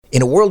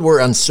In a world where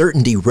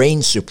uncertainty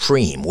reigns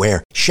supreme,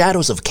 where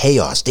shadows of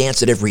chaos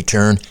dance at every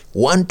turn,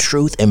 one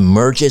truth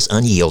emerges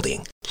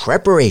unyielding.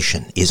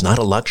 Preparation is not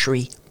a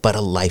luxury, but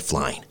a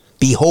lifeline.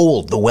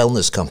 Behold the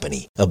Wellness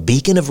Company, a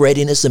beacon of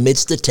readiness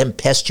amidst the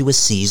tempestuous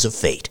seas of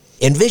fate.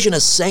 Envision a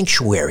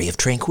sanctuary of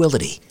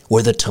tranquility,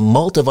 where the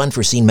tumult of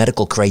unforeseen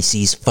medical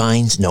crises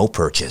finds no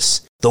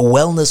purchase. The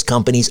Wellness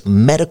Company's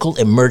Medical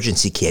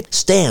Emergency Kit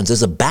stands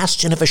as a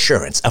bastion of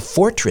assurance, a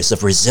fortress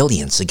of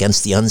resilience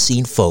against the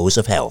unseen foes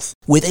of health.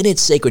 Within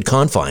its sacred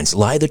confines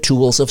lie the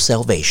tools of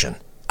salvation.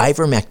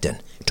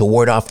 Ivermectin, to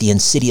ward off the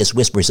insidious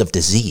whispers of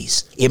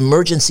disease.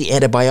 Emergency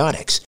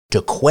antibiotics,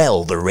 to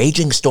quell the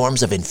raging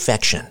storms of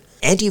infection.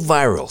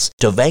 Antivirals,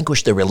 to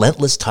vanquish the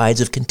relentless tides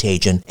of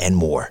contagion, and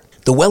more.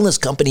 The Wellness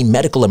Company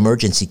Medical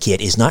Emergency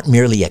Kit is not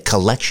merely a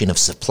collection of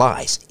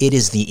supplies. It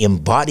is the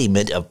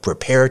embodiment of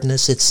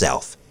preparedness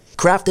itself.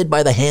 Crafted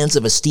by the hands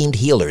of esteemed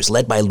healers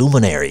led by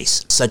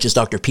luminaries such as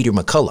Dr. Peter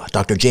McCullough,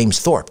 Dr. James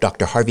Thorpe,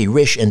 Dr. Harvey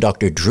Risch, and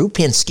Dr. Drew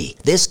Pinsky,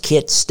 this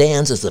kit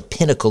stands as the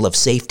pinnacle of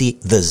safety,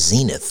 the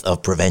zenith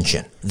of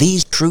prevention.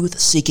 These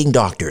truth-seeking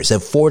doctors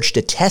have forged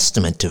a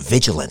testament to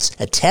vigilance,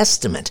 a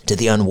testament to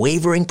the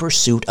unwavering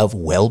pursuit of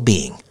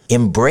well-being.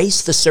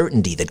 Embrace the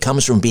certainty that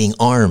comes from being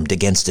armed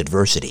against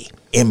adversity.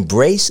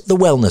 Embrace the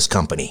Wellness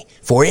Company,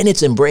 for in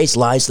its embrace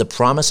lies the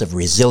promise of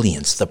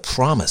resilience, the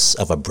promise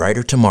of a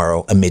brighter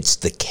tomorrow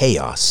amidst the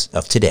chaos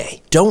of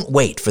today. Don't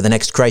wait for the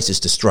next crisis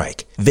to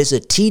strike.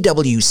 Visit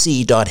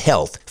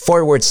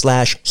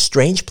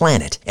twc.health/Strange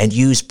Planet and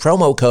use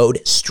promo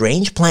code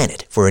Strange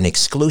Planet for an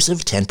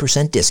exclusive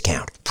 10%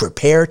 discount.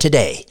 Prepare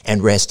today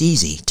and rest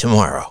easy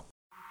tomorrow.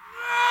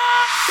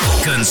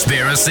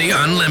 Conspiracy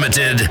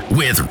Unlimited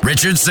with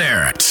Richard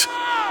Syrett.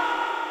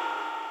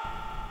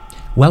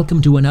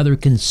 Welcome to another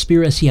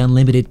Conspiracy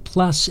Unlimited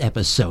Plus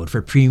episode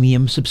for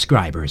premium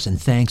subscribers,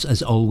 and thanks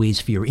as always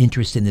for your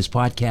interest in this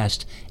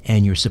podcast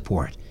and your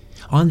support.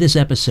 On this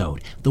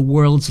episode, the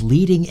world's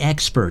leading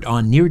expert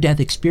on near-death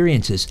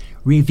experiences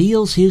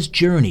reveals his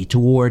journey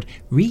toward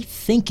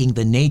rethinking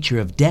the nature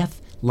of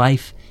death,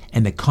 life,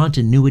 and the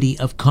continuity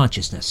of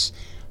consciousness.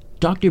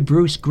 Dr.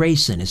 Bruce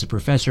Greyson is a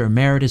professor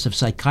emeritus of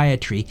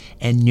psychiatry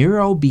and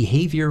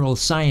neurobehavioral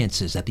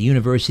sciences at the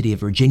University of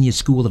Virginia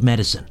School of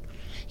Medicine.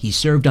 He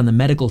served on the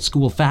medical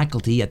school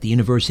faculty at the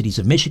Universities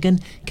of Michigan,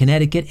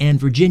 Connecticut, and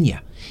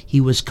Virginia.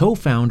 He was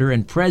co-founder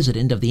and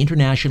president of the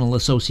International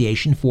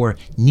Association for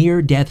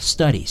Near-Death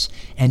Studies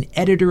and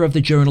editor of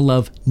the Journal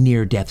of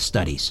Near-Death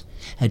Studies.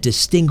 A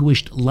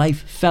distinguished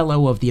life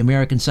fellow of the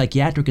American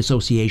Psychiatric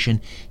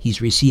Association,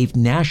 he's received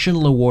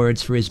national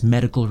awards for his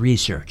medical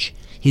research.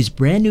 His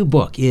brand new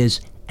book is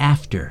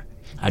After.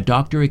 A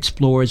doctor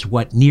explores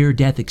what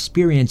near-death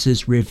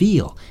experiences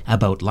reveal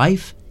about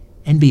life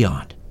and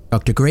beyond.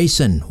 Dr.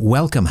 Greyson,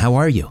 welcome. How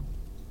are you?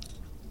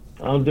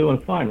 I'm doing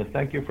fine, and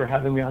thank you for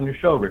having me on your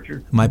show,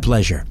 Richard. My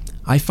pleasure.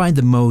 I find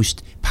the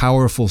most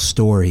powerful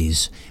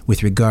stories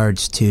with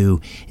regards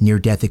to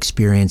near-death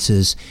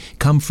experiences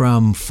come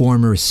from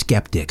former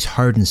skeptics,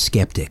 hardened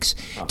skeptics.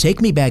 Take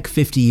me back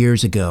 50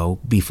 years ago,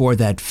 before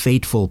that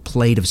fateful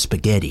plate of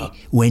spaghetti,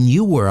 when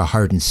you were a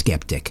hardened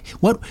skeptic.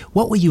 What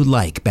were you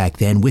like back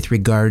then with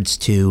regards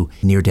to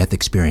near-death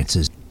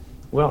experiences?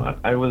 Well,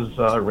 I was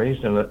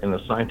raised in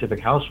a scientific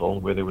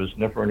household where there was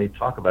never any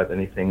talk about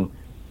anything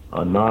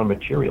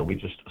non-material. We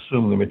just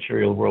assumed the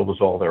material world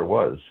was all there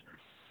was.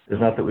 It's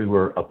not that we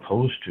were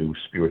opposed to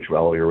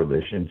spirituality or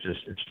religion, it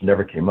just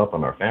never came up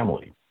in our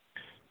family.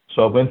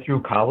 So I went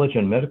through college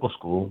and medical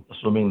school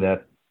assuming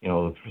that,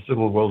 the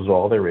physical world is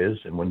all there is,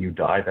 and when you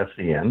die, that's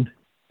the end.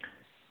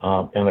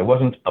 And I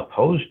wasn't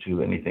opposed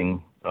to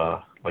anything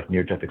like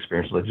near-death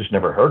experiences. I just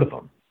never heard of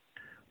them.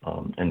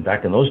 And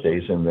back in those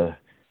days, in the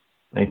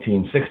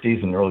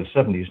 1960s and early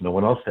 70s, no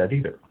one else had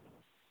either.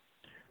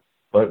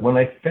 But when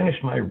I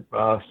finished my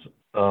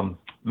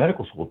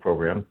medical school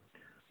program,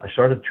 I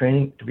started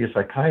training to be a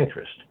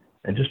psychiatrist.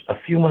 And just a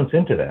few months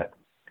into that,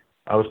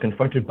 I was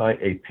confronted by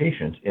a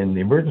patient in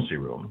the emergency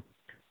room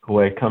who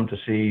I had come to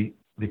see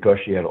because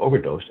she had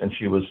overdosed and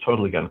she was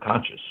totally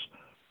unconscious.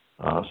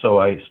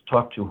 So I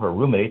talked to her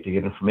roommate to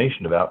get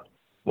information about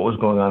what was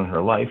going on in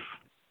her life,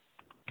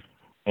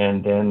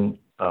 and then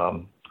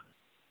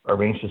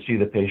arranged to see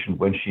the patient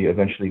when she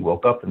eventually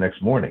woke up the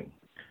next morning.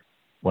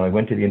 When I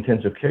went to the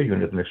intensive care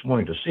unit the next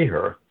morning to see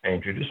her, I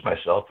introduced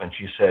myself, and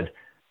she said,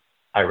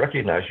 "I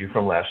recognize you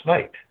from last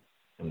night."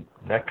 And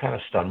that kind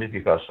of stunned me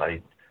because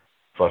I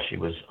thought she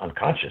was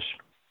unconscious.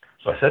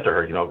 So I said to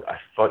her, "I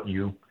thought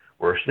you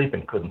were asleep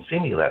and couldn't see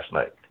me last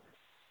night."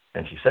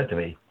 And she said to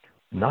me,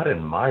 "Not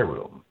in my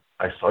room.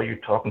 I saw you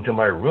talking to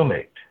my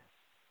roommate."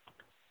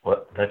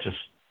 Well, that just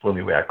blew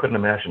me away. I couldn't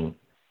imagine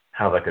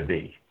how that could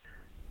be.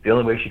 The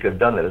only way she could have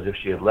done that is if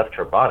she had left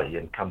her body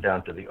and come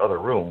down to the other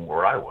room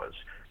where I was.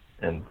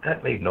 And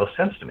that made no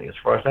sense to me. As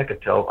far as I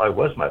could tell, I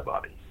was my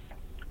body.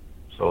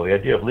 So the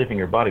idea of leaving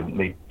your body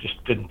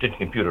just didn't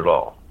compute at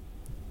all.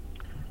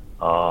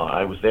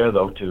 I was there,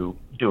 though, to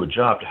do a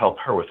job to help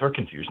her with her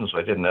confusion, so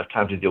I didn't have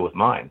time to deal with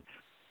mine.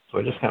 So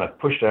I just kind of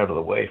pushed out of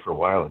the way for a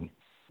while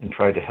and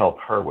tried to help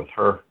her with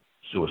her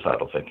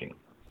suicidal thinking.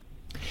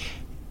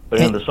 But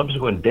in the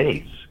subsequent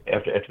days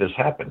after this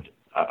happened,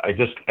 I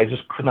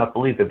just could not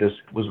believe that this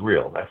was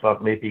real. I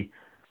thought maybe,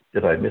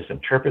 did I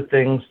misinterpret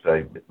things? Did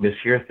I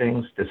mishear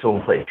things? Did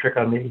someone play a trick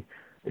on me?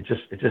 It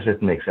just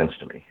didn't make sense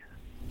to me.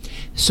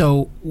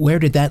 So where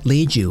did that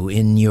lead you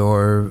in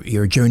your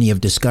journey of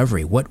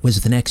discovery? What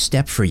was the next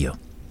step for you?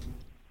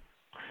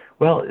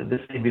 Well,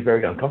 this made me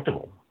very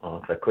uncomfortable.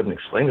 I couldn't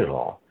explain it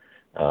all.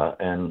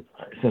 And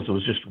since it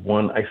was just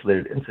one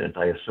isolated incident,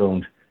 I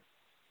assumed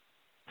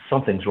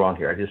something's wrong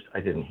here.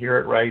 I didn't hear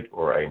it right,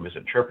 or I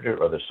misinterpreted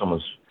it, or that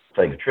someone's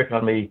playing a trick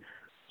on me.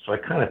 So I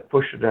kind of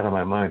pushed it out of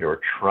my mind,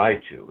 or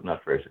tried to,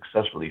 not very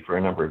successfully, for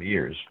a number of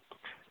years.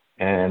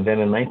 And then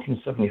in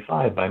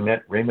 1975, I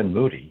met Raymond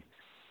Moody,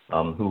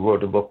 who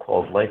wrote a book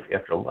called Life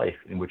After Life,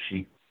 in which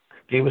he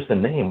gave us the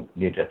name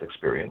near-death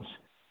experience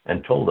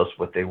and told us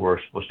what they were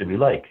supposed to be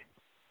like.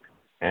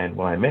 And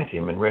when I met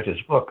him and read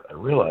his book, I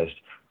realized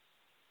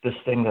this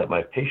thing that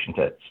my patient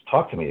had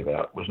talked to me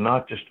about was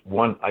not just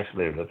one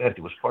isolated event.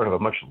 It was part of a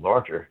much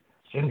larger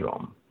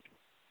syndrome.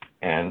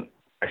 And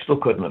I still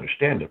couldn't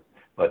understand it.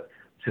 But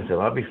since it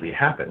obviously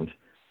happened,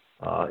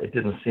 it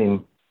didn't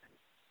seem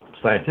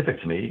scientific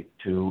to me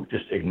to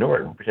just ignore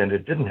it and pretend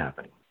it didn't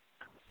happen.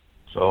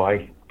 So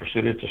I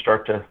proceeded to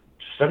start to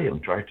study them,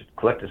 try to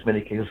collect as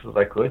many cases as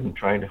I could, and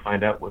trying to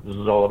find out what this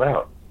is all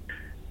about.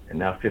 And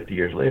now, 50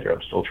 years later,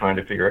 I'm still trying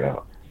to figure it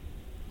out.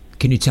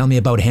 Can you tell me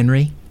about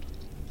Henry?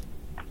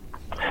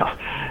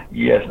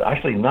 Yes,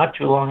 actually, not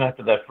too long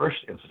after that first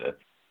incident,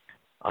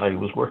 I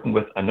was working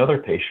with another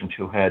patient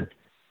who had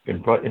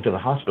been brought into the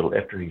hospital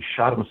after he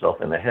shot himself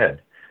in the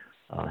head.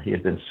 He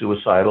had been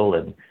suicidal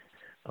and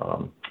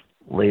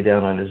lay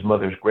down on his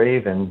mother's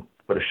grave and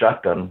put a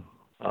shotgun,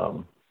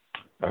 or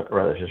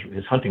rather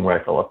his hunting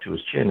rifle, up to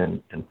his chin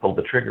and pulled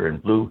the trigger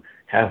and blew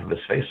half of his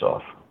face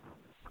off.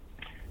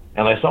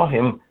 And I saw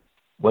him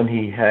when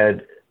he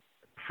had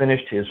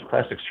finished his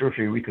plastic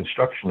surgery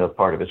reconstruction of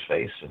part of his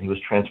face, and he was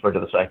transferred to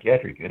the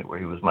psychiatric unit where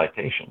he was my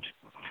patient.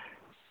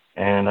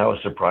 And I was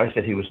surprised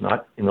that he was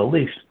not in the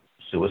least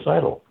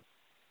suicidal.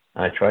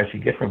 I tried to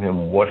get from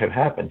him what had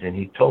happened, and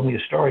he told me a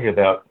story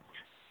about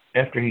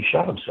after he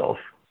shot himself,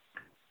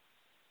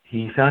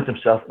 he found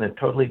himself in a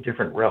totally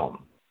different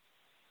realm.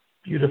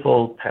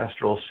 Beautiful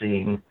pastoral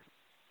scene,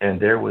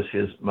 and there was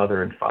his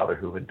mother and father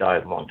who had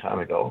died a long time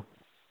ago.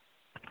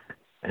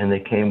 And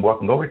they came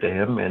walking over to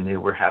him, and they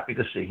were happy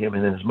to see him.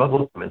 And then his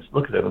mother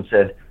looked at him and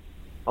said,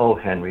 "Oh,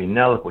 Henry,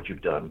 now look what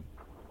you've done."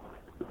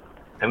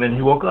 And then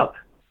he woke up.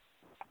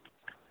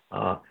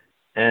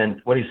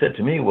 And what he said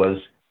to me was,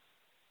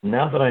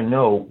 "Now that I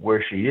know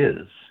where she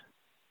is,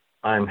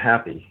 I'm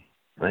happy,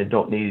 and I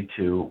don't need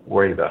to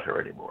worry about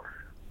her anymore."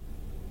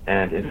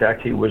 And in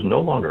fact, he was no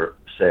longer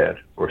sad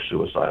or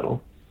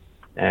suicidal,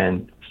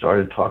 and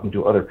started talking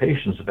to other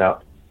patients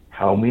about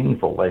how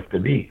meaningful life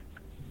could be.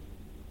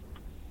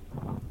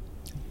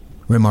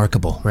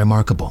 Remarkable,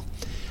 remarkable.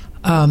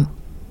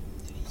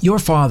 Your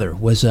father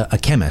was a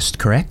chemist,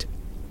 correct?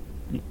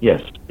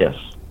 Yes.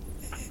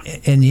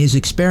 And his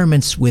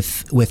experiments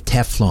with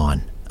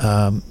Teflon,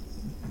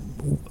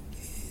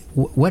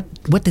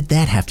 what did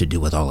that have to do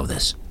with all of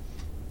this?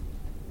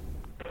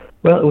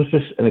 Well, it was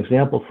just an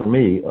example for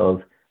me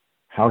of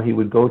how he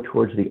would go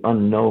towards the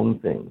unknown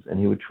things, and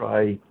he would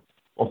try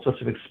all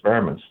sorts of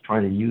experiments,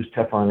 trying to use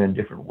Teflon in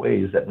different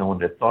ways that no one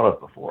had thought of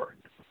before.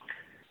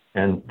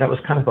 And that was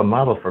kind of a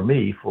model for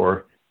me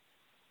for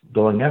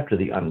going after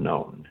the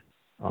unknown.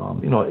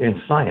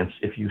 In science,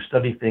 if you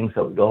study things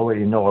that we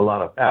already know a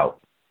lot about,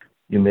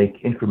 you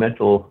make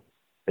incremental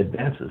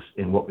advances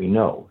in what we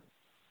know.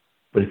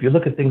 But if you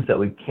look at things that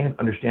we can't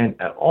understand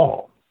at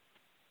all,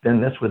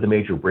 then that's where the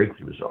major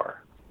breakthroughs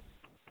are.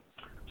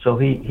 So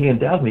he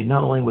endowed me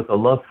not only with a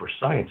love for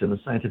science and the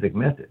scientific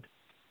method,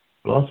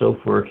 but also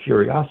for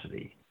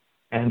curiosity,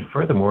 and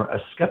furthermore, a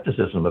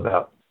skepticism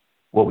about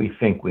what we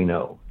think we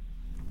know.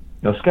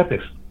 Now,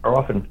 skeptics are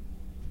often,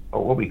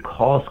 or what we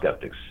call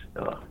skeptics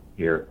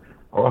here,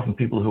 are often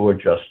people who are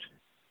just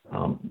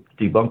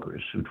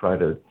debunkers, who try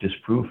to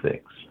disprove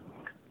things.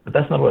 But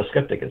that's not what a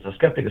skeptic is. A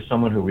skeptic is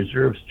someone who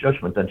reserves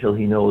judgment until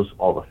he knows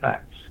all the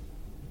facts.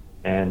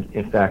 And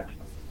in fact,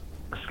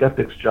 a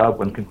skeptic's job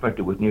when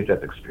confronted with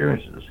near-death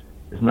experiences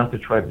is not to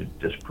try to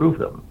disprove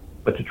them,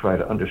 but to try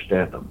to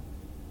understand them,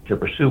 to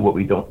pursue what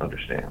we don't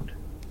understand.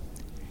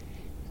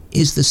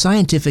 Is the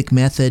scientific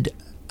method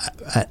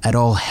at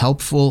all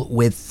helpful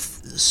with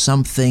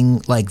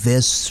something like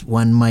this?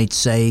 One might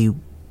say,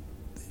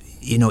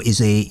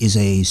 is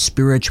a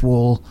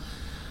spiritual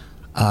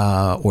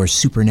or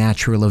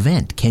supernatural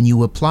event. Can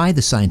you apply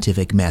the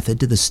scientific method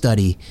to the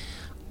study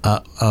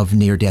of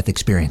near-death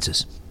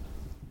experiences?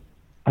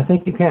 I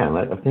think you can.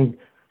 I think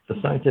the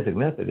scientific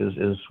method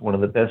is one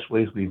of the best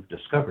ways we've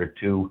discovered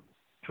to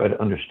try to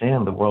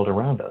understand the world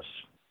around us.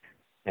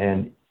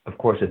 And of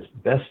course, it's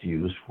best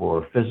used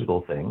for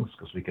physical things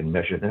because we can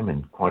measure them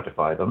and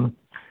quantify them.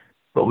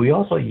 But we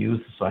also use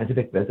the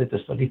scientific method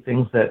to study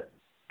things that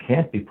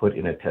can't be put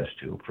in a test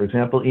tube. For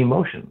example,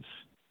 emotions,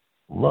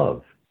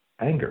 love,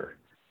 anger,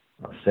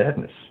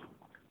 sadness.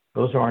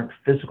 Those aren't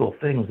physical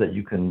things that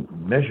you can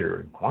measure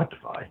and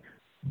quantify,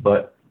 but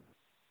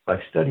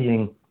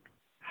studying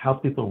how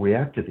people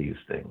react to these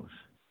things,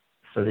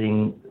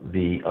 studying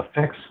the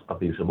effects of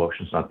these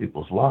emotions on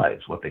people's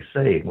lives, what they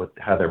say, and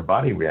how their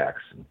body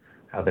reacts, and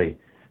how they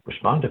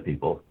respond to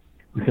people,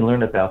 we can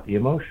learn about the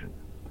emotion.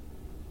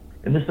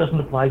 And this doesn't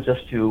apply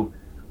just to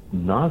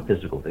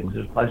non-physical things.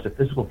 It applies to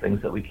physical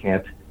things that we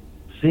can't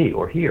see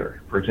or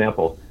hear. For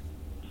example,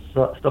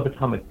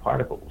 subatomic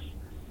particles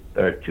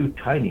that are too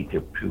tiny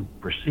to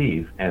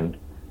perceive and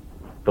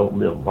don't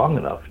live long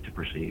enough to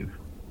perceive.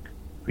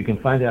 We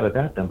can find out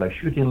about them by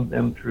shooting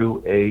them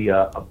through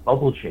a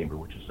bubble chamber,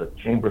 which is a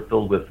chamber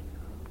filled with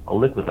a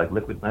liquid like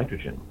liquid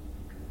nitrogen,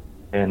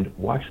 and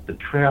watch the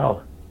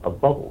trail of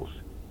bubbles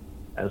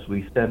as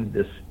we send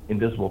this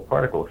invisible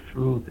particle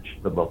through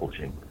the bubble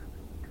chamber.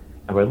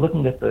 And by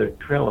looking at the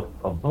trail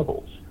of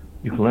bubbles,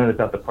 you can learn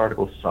about the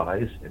particle's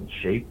size and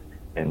shape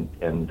and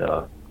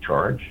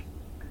charge.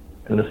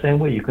 And in the same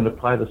way, you can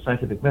apply the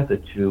scientific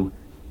method to,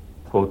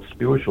 quote,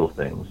 spiritual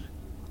things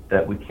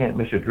that we can't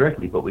measure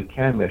directly, but we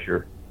can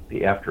measure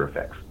the after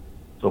effects,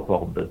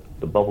 so-called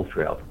the bubble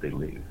trail that they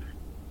leave.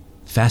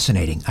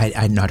 Fascinating. I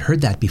had not heard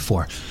that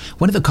before.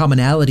 One of the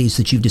commonalities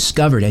that you've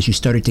discovered as you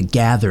started to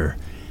gather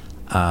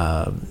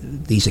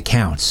these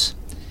accounts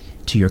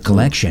to your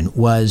collection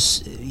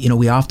was,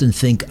 we often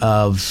think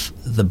of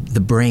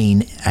the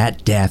brain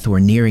at death or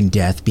nearing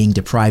death being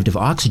deprived of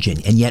oxygen.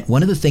 And yet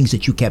one of the things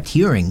that you kept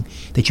hearing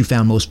that you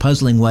found most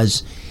puzzling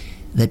was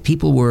that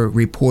people were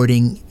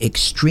reporting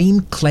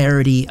extreme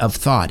clarity of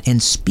thought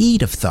and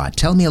speed of thought.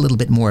 Tell me a little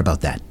bit more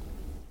about that.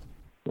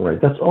 Right.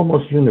 That's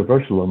almost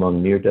universal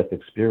among near-death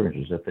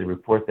experiences, that they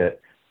report that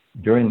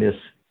during this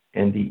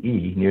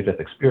NDE, near-death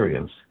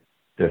experience,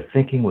 their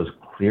thinking was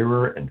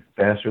clearer and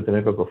faster than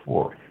ever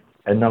before.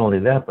 And not only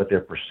that, but their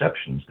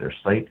perceptions, their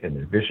sight and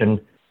their vision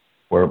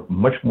were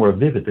much more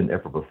vivid than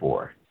ever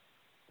before.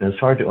 And it's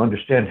hard to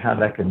understand how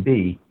that can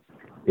be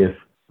if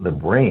the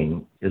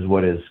brain is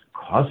what is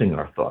causing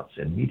our thoughts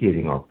and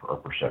mediating our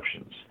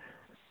perceptions.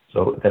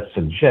 So that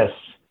suggests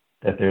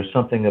that there's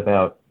something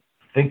about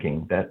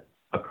thinking that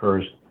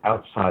occurs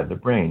outside the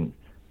brain,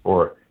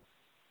 or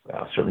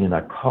certainly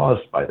not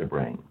caused by the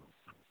brain.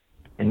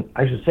 And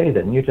I should say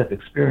that near-death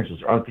experiences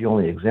aren't the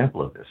only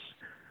example of this.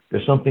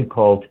 There's something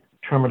called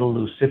terminal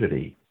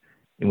lucidity,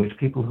 in which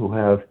people who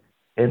have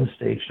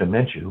end-stage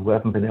dementia, who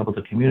haven't been able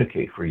to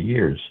communicate for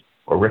years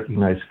or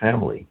recognize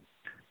family,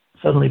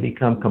 suddenly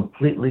become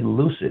completely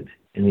lucid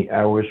in the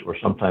hours or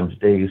sometimes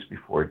days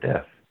before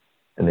death.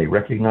 And they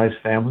recognize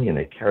family and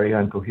they carry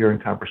on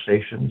coherent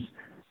conversations.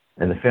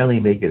 And the family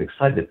may get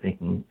excited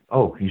thinking,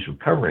 oh, he's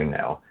recovering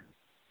now.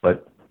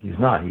 But he's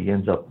not. He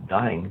ends up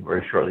dying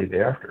very shortly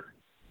thereafter.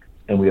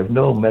 And we have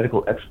no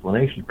medical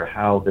explanation for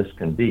how this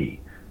can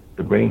be.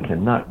 The brain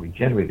cannot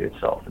regenerate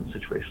itself in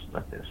situations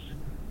like this.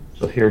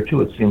 So here,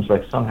 too, it seems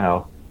like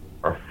somehow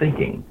our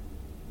thinking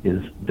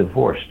is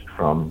divorced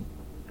from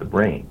the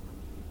brain.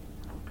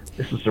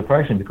 This is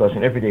surprising because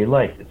in everyday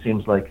life, it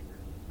seems like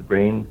the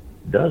brain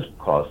does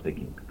cause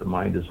thinking. The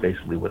mind is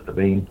basically what the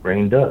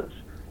brain does.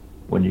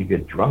 When you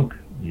get drunk,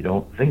 you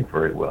don't think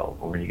very well.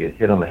 Or when you get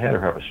hit on the head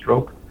or have a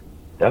stroke,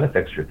 that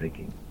affects your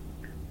thinking.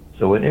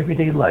 So in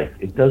everyday life,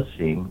 it does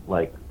seem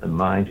like the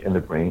mind and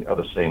the brain are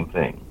the same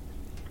thing.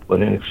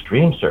 But in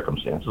extreme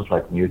circumstances,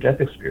 like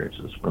near-death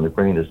experiences, when the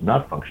brain is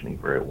not functioning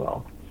very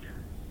well,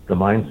 the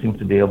mind seems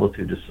to be able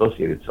to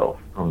dissociate itself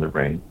from the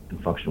brain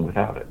and function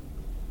without it.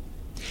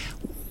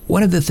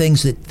 One of the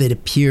things that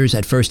appears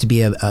at first to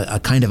be a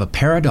kind of a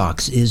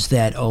paradox is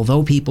that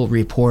although people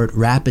report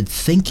rapid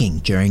thinking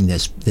during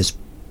this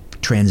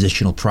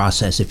transitional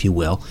process, if you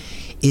will,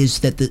 is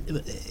that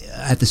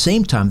at the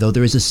same time, though,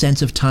 there is a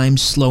sense of time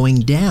slowing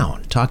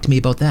down. Talk to me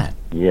about that.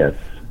 Yes.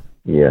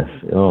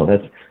 Oh,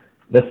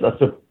 that's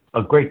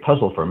a great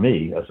puzzle for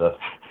me as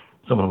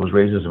someone who was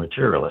raised as a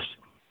materialist.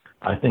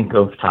 I think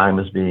of time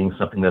as being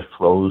something that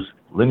flows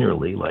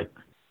linearly, like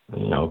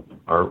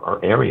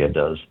our area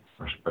does.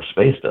 Or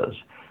space does.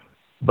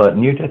 But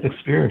near-death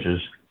experiences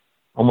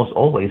almost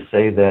always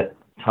say that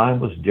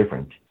time was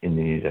different in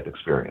the near-death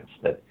experience,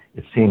 that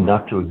it seemed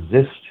not to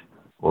exist,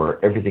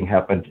 or everything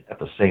happened at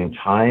the same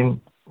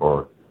time,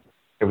 or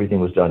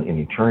everything was done in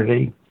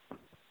eternity.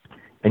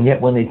 And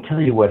yet when they tell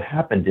you what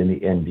happened in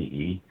the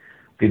NDE,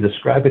 they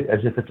describe it as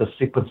if it's a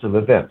sequence of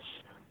events.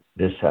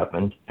 This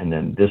happened, and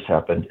then this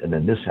happened, and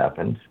then this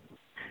happened.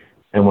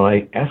 And when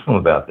I ask them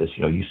about this,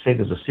 you say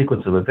there's a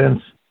sequence of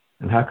events,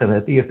 and how can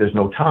that be if there's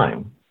no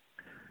time?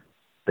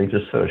 They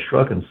just sort of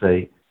shrug and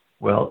say,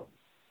 well,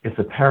 it's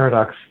a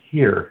paradox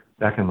here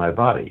back in my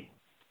body,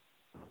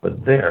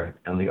 but there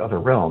in the other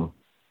realm,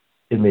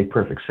 it made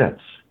perfect sense.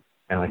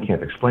 And I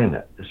can't explain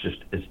that.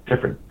 It's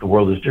different. The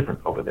world is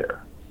different over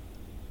there.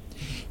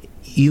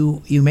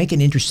 You make an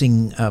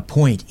interesting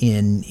point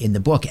in the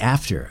book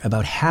after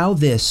about how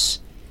this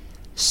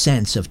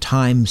sense of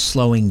time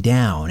slowing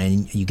down,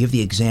 and you give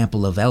the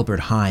example of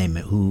Albert Heim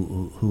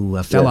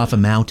who fell off a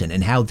mountain,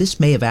 and how this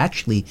may have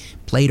actually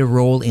played a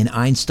role in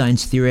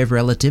Einstein's theory of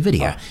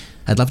relativity.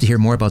 I'd love to hear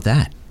more about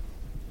that.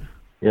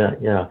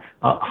 Yeah.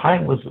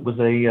 Heim was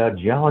a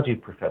geology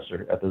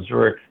professor at the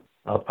Zurich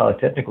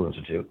Polytechnical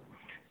Institute,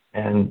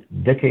 And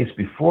decades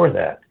before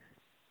that,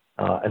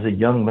 as a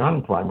young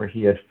mountain climber,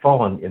 he had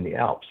fallen in the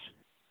Alps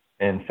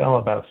and fell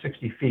about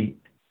 60 feet,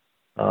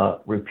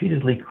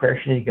 repeatedly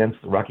crashing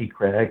against the rocky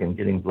crag and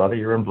getting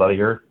bloodier and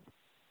bloodier.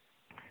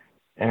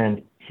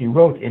 And he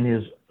wrote in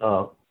his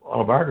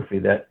autobiography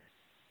that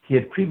he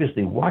had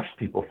previously watched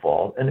people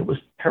fall, and it was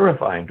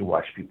terrifying to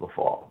watch people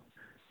fall.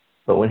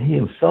 But when he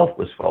himself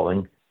was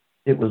falling,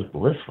 it was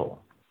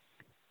blissful.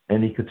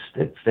 And he could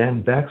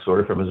stand back sort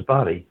of from his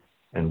body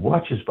and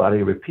watch his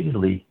body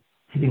repeatedly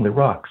hitting the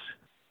rocks.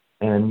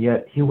 And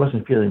yet he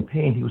wasn't feeling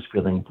pain, he was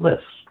feeling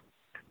bliss.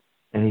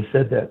 And he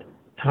said that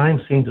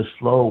time seemed to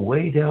slow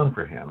way down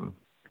for him,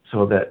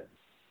 so that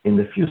in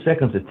the few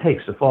seconds it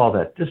takes to fall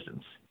that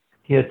distance,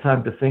 he had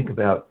time to think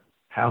about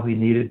how he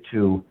needed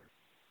to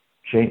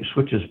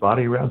switch his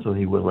body around so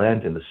he would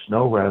land in the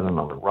snow rather than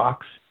on the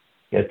rocks.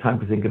 He had time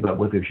to think about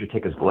whether he should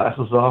take his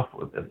glasses off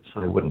so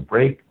they wouldn't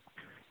break.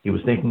 He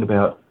was thinking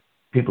about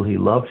people he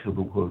loved who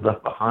were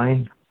left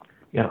behind.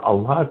 He had a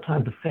lot of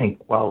time to think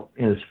while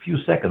in his few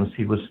seconds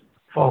he was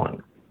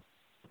falling.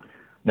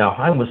 Now,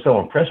 Heim was so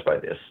impressed by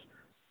this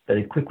that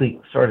he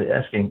quickly started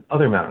asking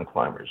other mountain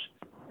climbers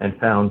and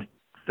found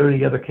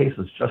 30 other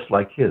cases just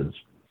like his,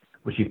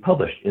 which he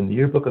published in the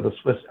Yearbook of the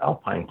Swiss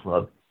Alpine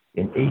Club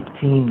in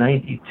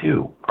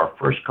 1892, our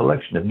first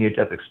collection of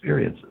near-death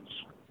experiences.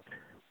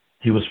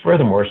 He was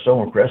furthermore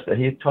so impressed that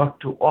he had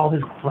talked to all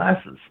his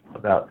classes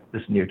about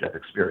this near-death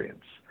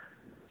experience.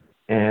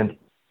 And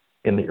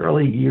in the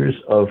early years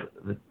of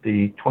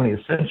the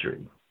 20th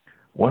century,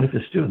 one of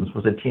his students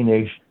was a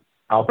teenage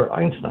Albert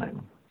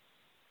Einstein.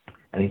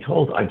 And he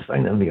told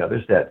Einstein and the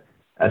others that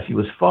as he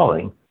was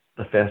falling,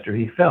 the faster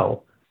he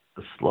fell,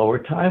 the slower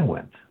time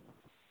went.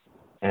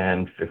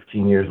 And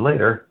 15 years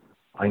later,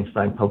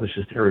 Einstein published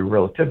his theory of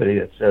relativity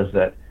that says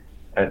that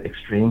at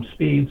extreme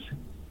speeds,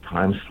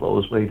 time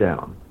slows way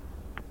down.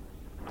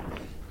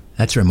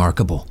 That's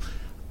remarkable.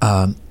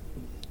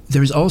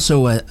 There's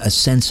also a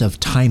sense of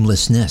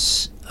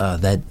timelessness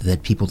that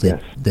people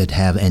that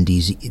have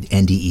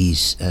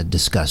NDEs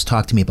discuss.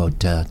 Talk to me about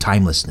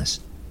timelessness.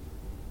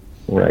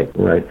 Right.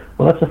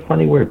 Well, that's a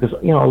funny word because,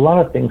 a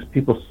lot of things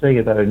people say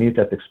about a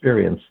near-death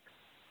experience,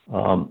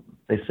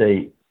 they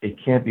say it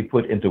can't be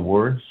put into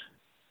words.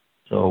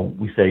 So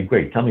we say,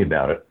 great, tell me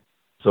about it.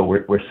 So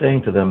we're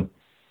saying to them,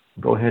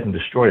 go ahead and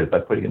destroy it by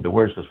putting it into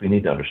words because we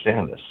need to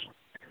understand this.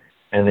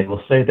 And they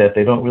will say that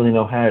they don't really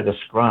know how to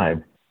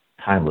describe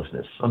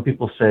timelessness. Some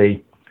people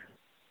say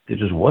there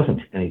just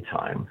wasn't any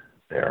time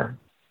there.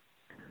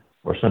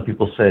 Or some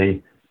people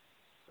say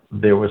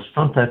there was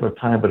some type of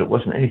time, but it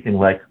wasn't anything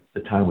like the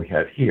time we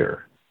have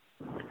here.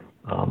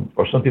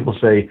 Or some people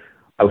say,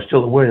 I was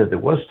still aware that there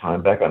was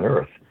time back on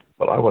Earth,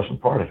 but I wasn't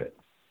part of it.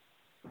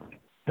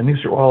 And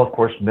these are all, of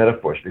course,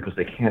 metaphors because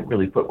they can't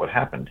really put what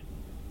happened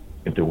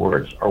into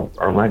words.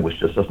 Our language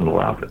just doesn't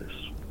allow for this.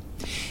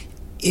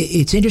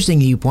 It's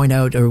interesting you point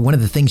out, or one of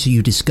the things that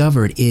you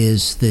discovered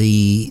is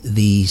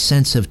the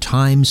sense of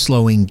time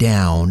slowing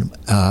down,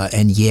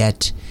 and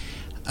yet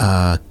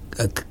a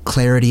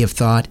clarity of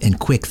thought and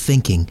quick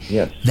thinking.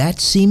 Yes. That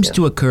seems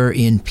to occur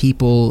in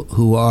people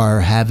who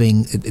are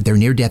having their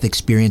near-death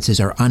experiences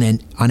are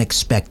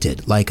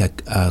unexpected, like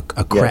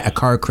a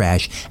car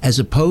crash, as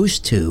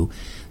opposed to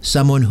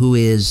someone who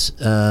is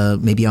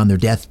maybe on their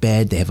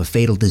deathbed. They have a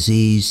fatal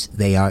disease.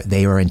 They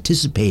are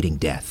anticipating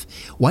death.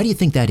 Why do you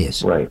think that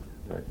is? Right.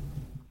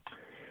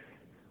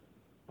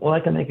 Well, I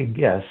can make a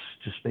guess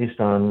just based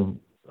on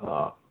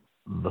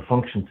the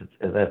functions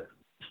that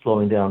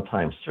slowing down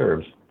time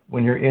serves.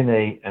 When you're in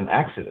an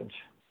accident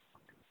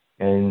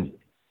and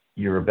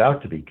you're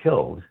about to be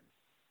killed,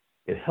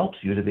 it helps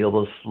you to be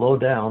able to slow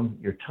down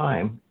your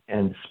time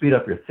and speed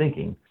up your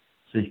thinking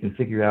so you can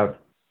figure out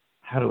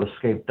how to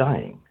escape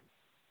dying,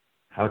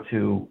 how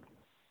to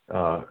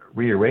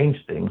rearrange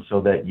things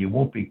so that you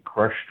won't be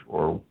crushed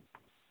or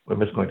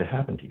whatever's going to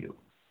happen to you.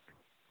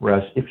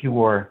 Whereas if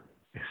you are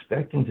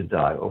expecting to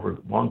die over a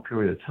long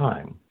period of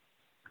time,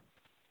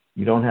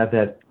 you don't have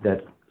that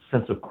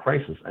sense of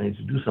crisis. I need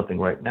to do something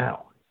right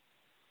now.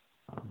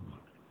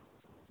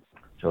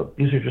 So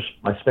these are just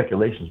my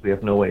speculations. We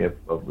have no way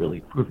of really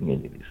proving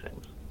any of these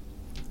things.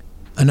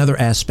 Another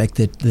aspect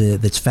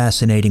that's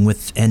fascinating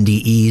with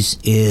NDEs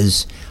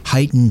is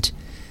heightened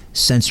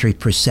sensory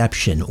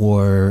perception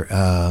or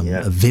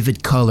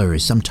vivid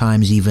colors,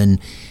 sometimes even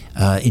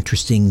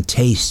interesting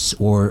tastes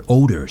or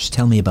odors.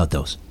 Tell me about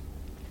those.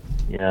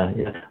 Yeah.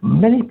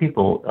 Many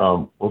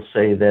people will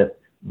say that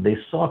they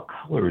saw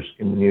colors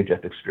in the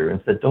near-death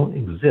experience that don't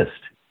exist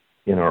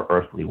in our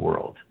earthly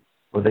world,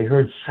 or they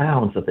heard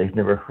sounds that they've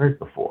never heard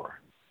before.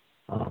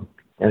 And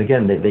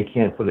again, they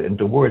can't put it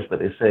into words, but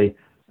they say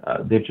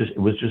it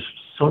was just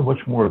so much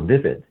more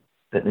vivid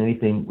than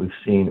anything we've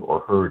seen or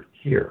heard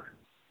here.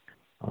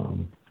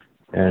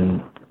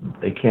 And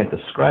they can't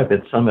describe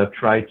it. Some have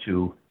tried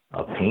to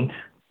paint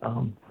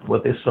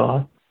what they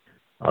saw.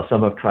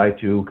 Some have tried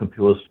to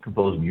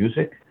compose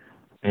music,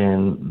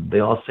 and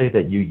they all say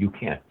that you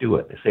can't do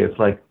it. They say it's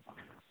like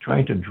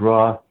trying to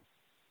draw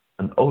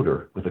an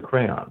odor with a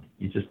crayon.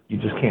 You just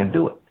can't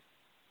do it.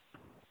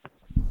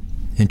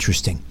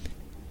 Interesting.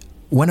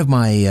 One of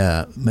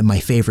my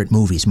favorite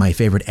movies, my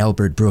favorite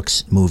Albert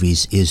Brooks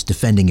movies, is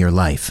Defending Your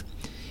Life.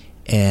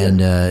 And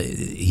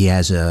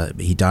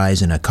he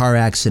dies in a car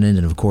accident,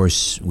 and of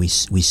course we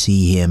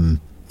see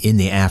him in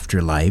the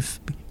afterlife,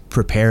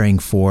 preparing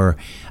for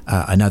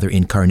another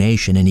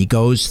incarnation, and he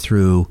goes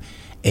through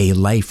a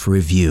life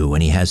review,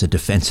 and he has a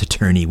defense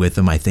attorney with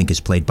him. I think is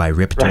played by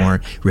Rip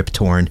Torn. Right. Rip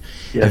Torn.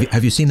 Yes.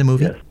 Have you seen the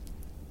movie?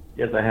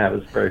 Yes, I have.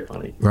 It's very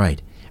funny.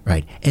 Right.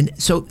 And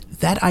so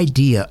that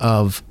idea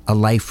of a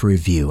life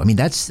review, I mean,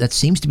 that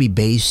seems to be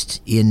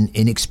based in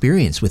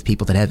experience with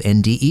people that have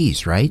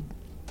NDEs, right?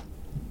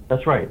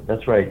 That's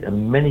right.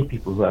 And many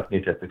people who have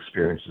near-death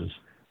experiences,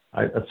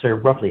 I'd say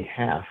roughly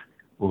half,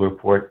 will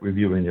report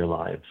reviewing their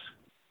lives.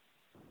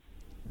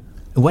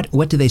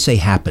 What do they say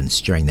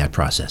happens during that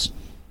process?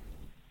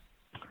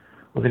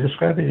 Well, they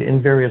describe it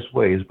in various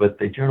ways, but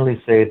they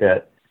generally say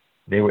that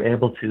they were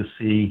able to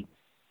see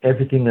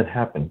everything that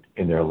happened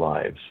in their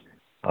lives.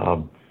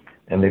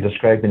 And they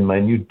describe in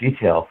minute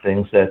detail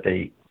things that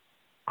they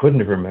couldn't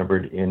have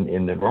remembered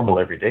in the normal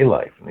everyday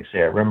life. And they say,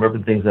 I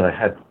remembered things that I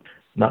had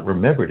not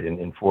remembered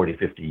in 40,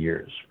 50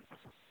 years.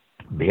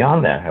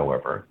 Beyond that,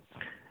 however,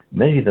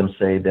 many of them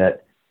say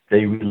that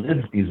they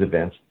relived these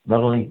events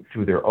not only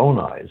through their own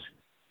eyes,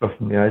 but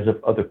from the eyes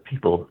of other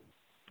people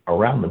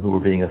around them who were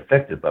being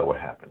affected by what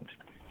happened.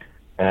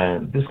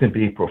 And this can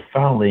be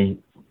profoundly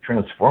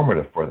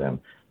transformative for them.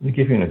 Let me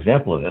give you an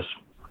example of this.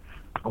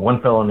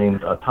 One fellow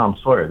named Tom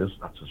Sawyer,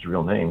 that's his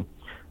real name,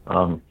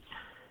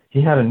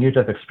 he had a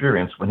near-death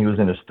experience when he was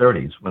in his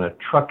 30s, when a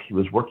truck he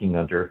was working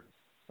under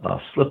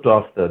slipped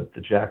off the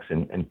jacks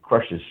and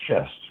crushed his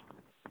chest.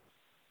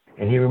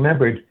 And he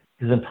remembered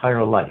his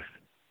entire life,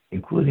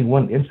 including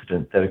one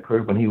incident that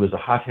occurred when he was a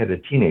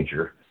hot-headed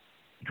teenager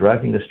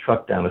driving this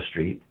truck down the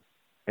street,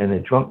 and a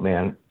drunk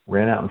man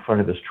ran out in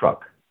front of his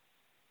truck.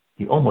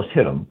 He almost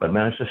hit him, but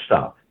managed to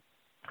stop,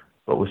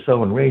 but was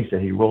so enraged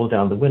that he rolled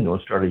down the window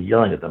and started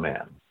yelling at the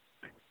man.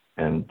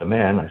 And the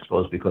man, I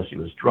suppose because he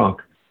was drunk,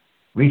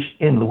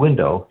 reached in the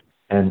window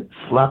and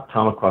slapped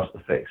Tom across the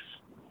face.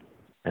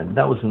 And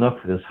that was enough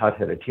for this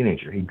hot-headed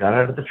teenager. He got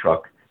out of the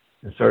truck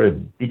and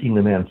started beating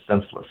the man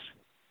senseless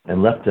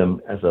and left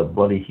him as a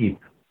bloody heap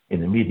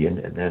in the median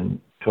and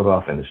then took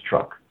off in his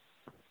truck.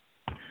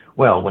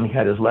 Well, when he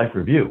had his life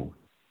review,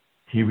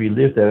 he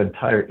relived that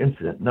entire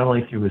incident not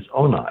only through his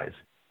own eyes,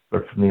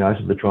 but from the eyes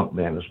of the drunk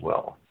man as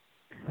well.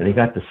 And he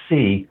got to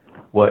see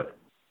what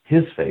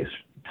his face,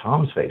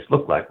 Tom's face,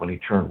 looked like when he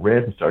turned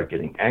red and started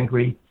getting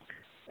angry.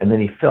 And then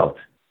he felt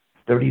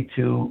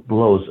 32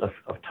 blows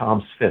of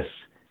Tom's fists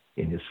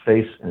in his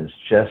face and his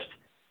chest.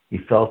 He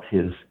felt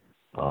his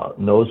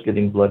nose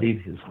getting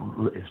bloodied, his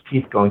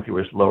teeth going through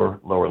his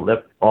lower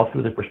lip, all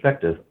through the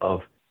perspective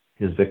of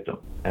his victim.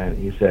 And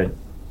he said,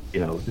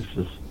 this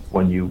is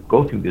when you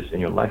go through this in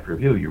your life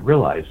review, you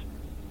realize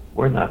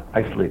we're not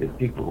isolated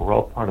people. We're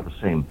all part of the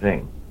same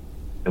thing.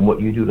 And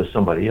what you do to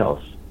somebody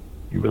else,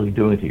 you're really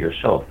doing it to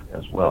yourself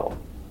as well.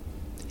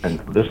 And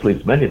this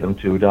leads many of them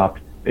to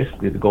adopt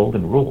basically the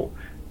golden rule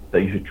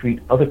that you should treat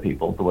other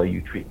people the way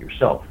you treat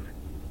yourself.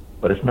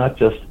 But it's not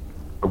just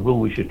a rule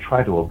we should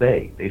try to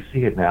obey. They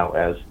see it now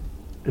as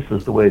this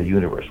is the way the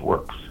universe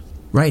works.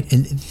 Right,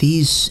 and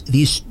these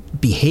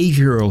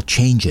behavioral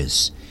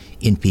changes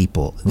in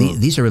people,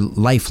 these are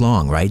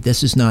lifelong, right?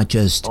 This is not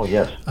just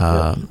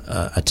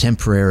a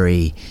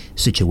temporary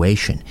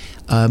situation.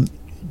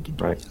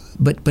 Right.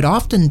 But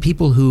often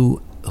people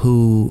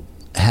who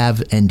have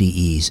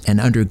NDEs and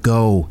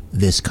undergo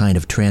this kind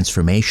of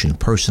transformation,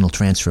 personal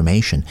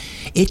transformation,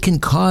 it can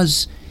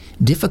cause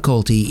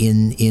difficulty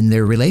in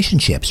their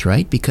relationships,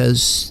 right?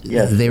 Because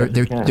they're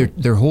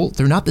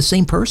not the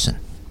same person.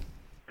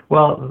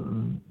 Well,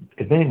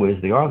 in many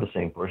ways they are the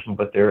same person,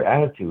 but their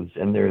attitudes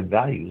and their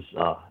values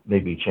may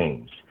be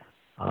changed.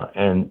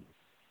 And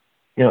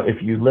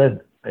if you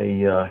led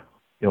a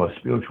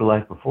spiritual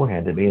life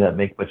beforehand, it may not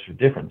make much of a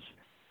difference.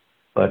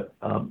 But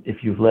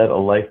if you've led a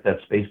life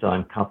that's based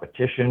on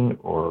competition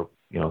or,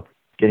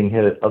 getting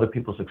ahead at other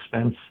people's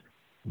expense,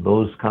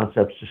 those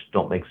concepts just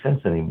don't make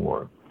sense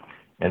anymore.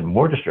 And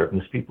more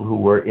disturbing is people who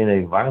were in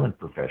a violent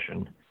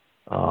profession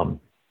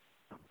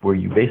where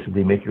you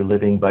basically make your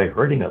living by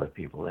hurting other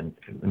people. And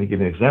let me give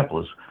you an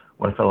example. Is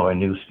one fellow I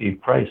knew, Steve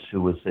Price,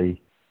 who was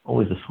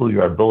always a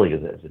schoolyard bully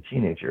as a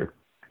teenager.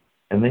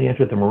 And then he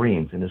entered the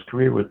Marines, and his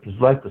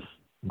life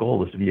goal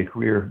was to be a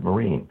career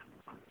Marine.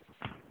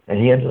 And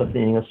he ended up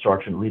being a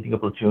sergeant leading a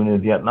platoon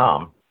in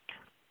Vietnam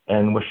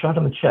and was shot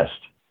in the chest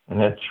and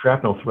had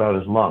shrapnel throughout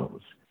his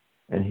lungs.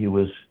 And he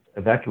was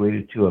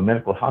evacuated to a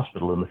medical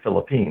hospital in the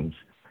Philippines.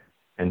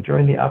 And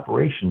during the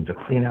operation to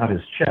clean out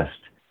his chest,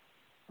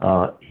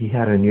 he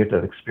had a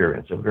near-death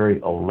experience, a very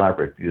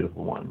elaborate,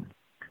 beautiful one.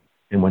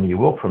 And when he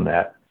woke from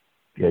that,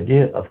 the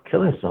idea of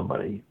killing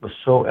somebody was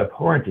so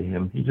abhorrent to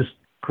him, he just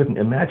couldn't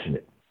imagine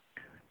it.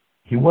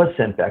 He was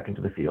sent back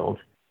into the field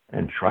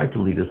and tried to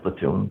lead his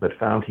platoon, but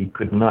found he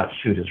could not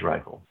shoot his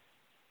rifle.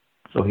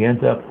 So he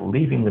ended up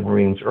leaving the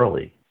Marines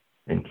early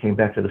and came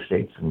back to the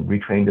States and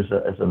retrained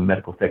as a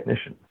medical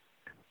technician.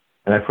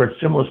 And I've heard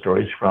similar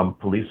stories from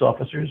police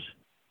officers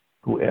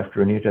who,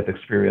 after a near-death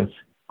experience,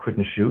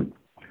 couldn't shoot.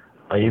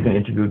 I even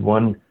interviewed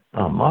one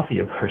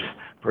mafia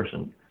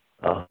person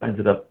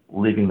ended up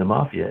leaving the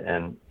mafia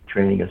and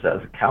training us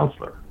as a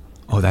counselor.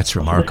 Oh, that's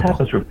remarkable. This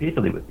happens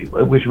repeatedly with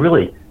people, which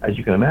really, as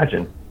you can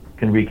imagine,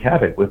 can wreak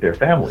havoc with their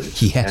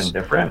families and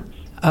their friends.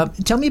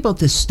 Tell me about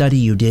this study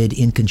you did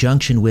in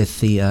conjunction with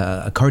the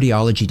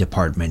cardiology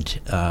department.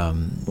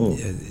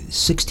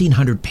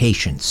 1,600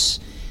 patients,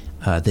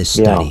 this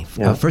study.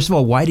 Yeah. First of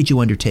all, why did you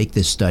undertake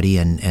this study,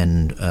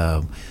 and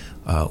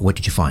what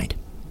did you find?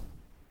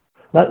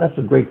 That's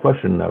a great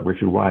question,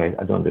 Richard, why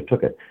I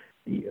undertook it.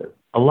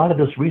 A lot of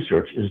this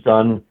research is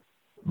done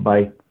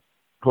by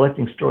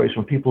collecting stories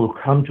from people who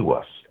come to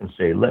us and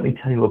say, let me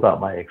tell you about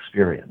my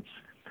experience.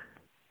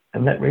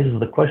 And that raises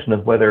the question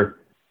of whether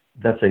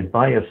that's a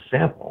biased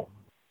sample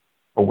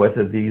or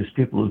whether these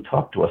people who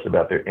talk to us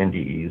about their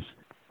NDEs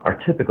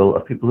are typical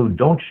of people who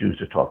don't choose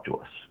to talk to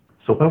us.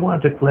 So if I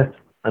wanted to collect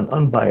an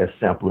unbiased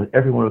sample of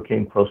everyone who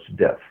came close to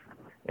death,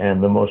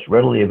 and the most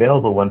readily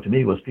available one to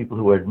me was people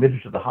who were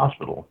admitted to the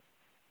hospital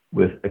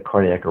with a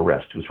cardiac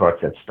arrest whose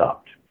hearts had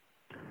stopped.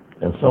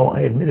 And so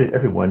I admitted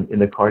everyone in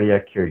the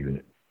cardiac care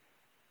unit.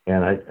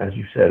 And as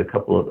you said, it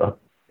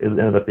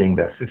ended up being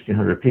about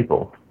 1,600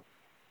 people.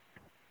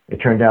 It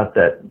turned out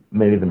that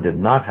many of them did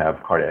not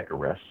have cardiac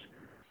arrests,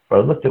 but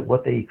I looked at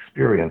what they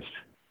experienced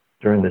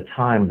during the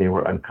time they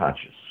were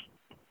unconscious.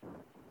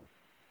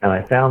 And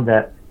I found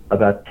that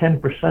about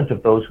 10%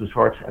 of those whose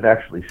hearts had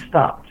actually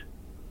stopped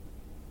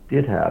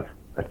did have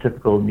a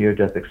typical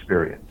near-death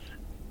experience.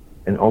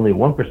 And only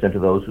 1%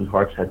 of those whose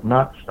hearts had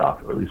not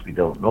stopped, or at least we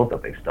don't know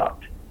that they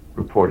stopped,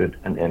 reported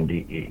an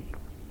NDE.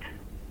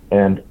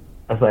 And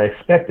as I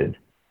expected,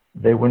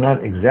 they were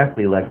not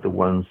exactly like the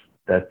ones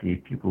that the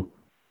people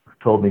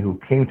told me who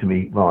came to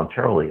me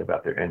voluntarily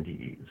about their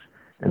NDEs.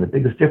 And the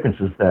biggest difference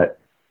is that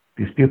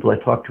these people I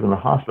talked to in the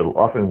hospital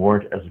often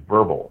weren't as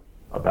verbal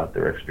about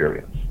their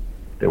experience.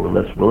 They were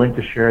less willing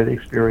to share the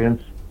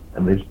experience,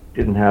 and they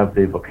didn't have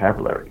the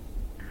vocabulary.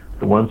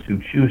 The ones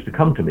who choose to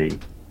come to me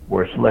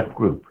were a select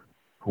group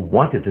who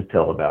wanted to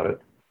tell about it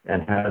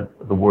and had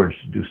the words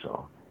to do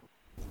so.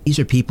 These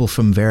are people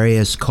from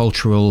various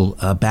cultural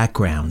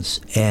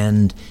backgrounds,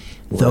 and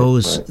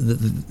those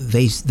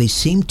they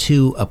seem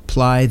to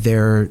apply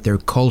their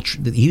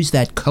culture, use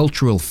that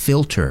cultural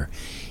filter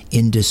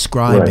in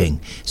describing.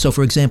 Right. So,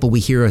 for example, we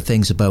hear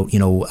things about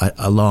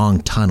a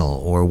long tunnel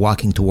or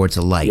walking towards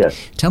a light.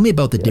 Yes. Tell me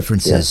about the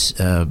differences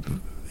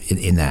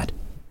in that.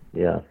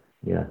 Yeah.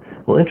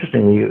 Well,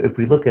 interestingly, if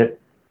we look at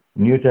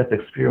near-death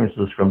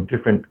experiences from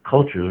different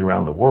cultures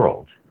around the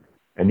world,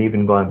 and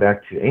even going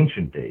back to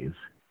ancient days,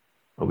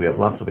 we have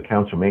lots of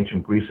accounts from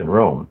ancient Greece and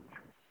Rome,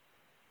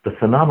 the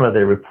phenomena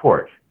they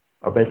report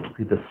are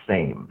basically the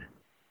same.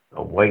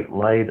 A white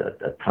light,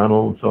 a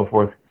tunnel, and so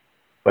forth.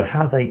 But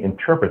how they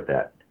interpret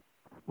that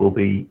will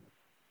be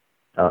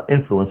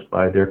influenced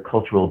by their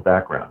cultural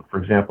background.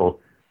 For example,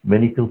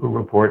 many people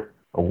report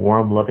a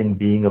warm, loving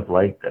being of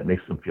light that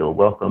makes them feel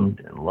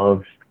welcomed and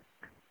loved.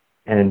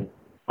 And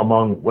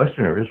among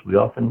Westerners, we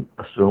often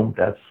assume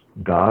that's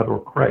God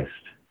or Christ,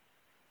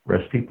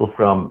 whereas people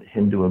from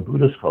Hindu and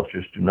Buddhist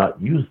cultures do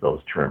not use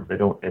those terms. They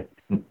don't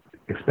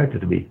expect it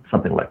to be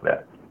something like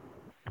that.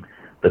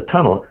 The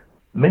tunnel,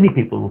 many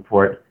people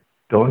report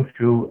going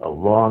through a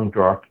long,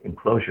 dark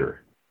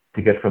enclosure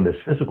to get from this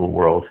physical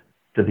world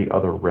to the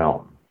other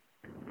realm.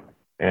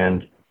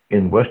 And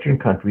in Western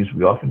countries,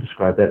 we often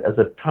describe that as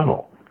a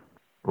tunnel,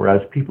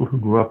 whereas people who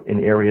grew up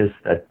in areas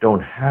that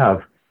don't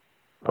have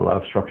a lot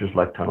of structures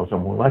like tunnels are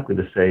more likely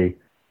to say,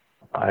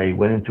 I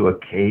went into a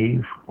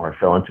cave or I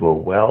fell into a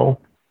well.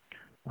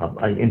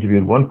 I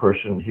interviewed one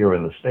person here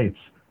in the States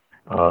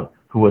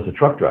who was a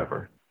truck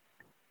driver,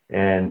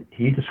 and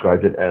he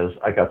described it as,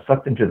 I got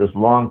sucked into this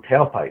long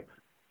tailpipe.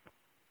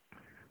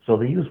 So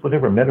they use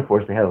whatever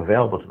metaphors they have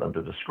available to them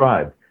to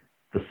describe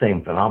the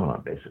same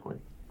phenomenon, basically.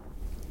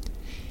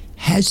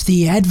 Has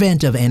the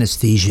advent of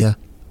anesthesia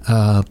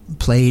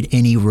played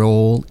any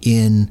role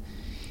in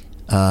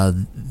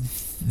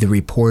the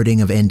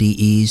reporting of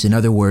NDEs? In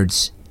other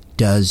words,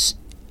 does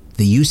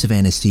the use of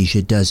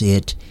anesthesia, does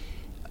it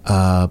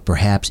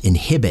perhaps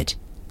inhibit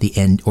the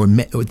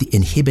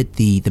inhibit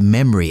the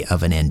memory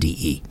of an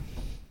NDE?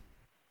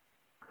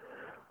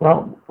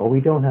 Well,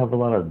 we don't have a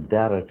lot of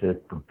data to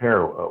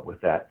compare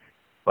with that,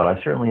 but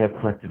I certainly have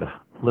collected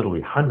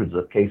literally hundreds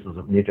of cases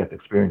of near-death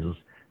experiences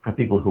from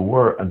people who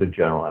were under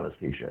general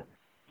anesthesia.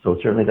 So it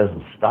certainly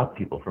doesn't stop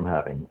people from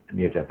having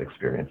near-death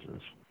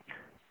experiences.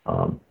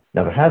 Now,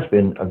 there has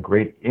been a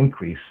great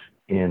increase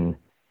in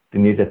the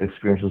near-death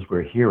experiences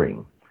we're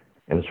hearing,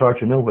 and it's hard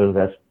to know whether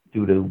that's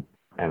due to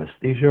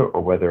anesthesia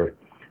or whether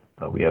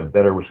we have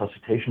better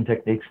resuscitation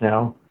techniques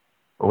now,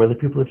 or whether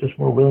people are just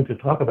more willing to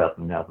talk about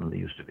them now than they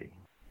used to be.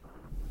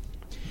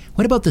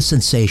 What about the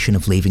sensation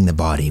of leaving the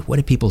body? What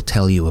do people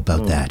tell you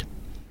about that?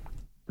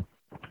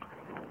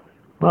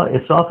 Well,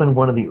 it's often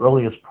one of the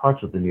earliest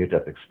parts of the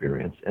near-death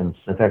experience, and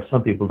in fact,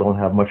 some people don't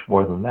have much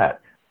more than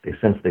that. They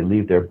sense they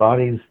leave their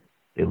bodies,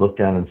 they look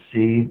down and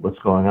see what's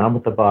going on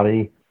with the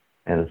body,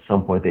 and at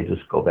some point they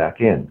just go back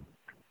in.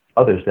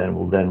 Others then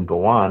will then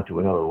go on to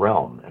another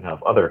realm and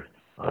have other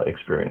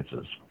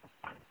experiences.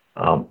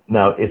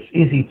 Now, it's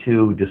easy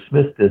to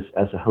dismiss this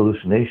as a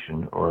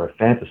hallucination or a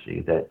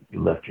fantasy that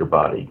you left your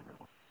body.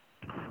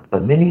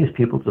 But many of these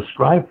people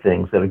describe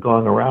things that are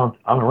going around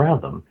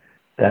them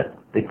that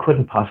they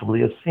couldn't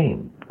possibly have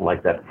seen,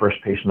 like that first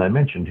patient I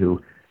mentioned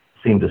who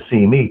seemed to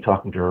see me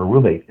talking to her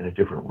roommate in a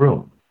different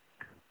room.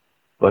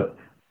 But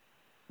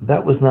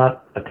that was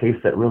not a case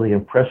that really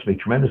impressed me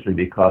tremendously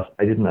because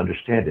I didn't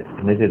understand it,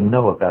 and I didn't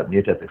know about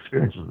near-death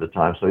experiences at the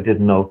time, so I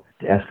didn't know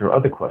to ask her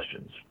other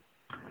questions.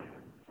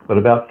 But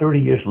about 30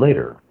 years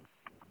later,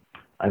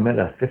 I met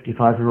a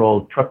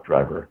 55-year-old truck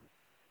driver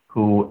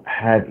who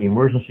had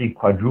emergency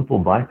quadruple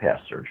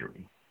bypass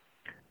surgery.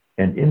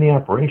 And in the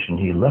operation,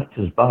 he left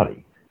his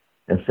body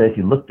and said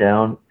he looked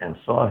down and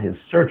saw his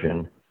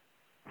surgeon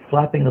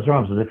flapping his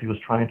arms as if he was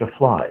trying to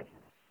fly.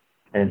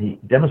 And he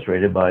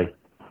demonstrated by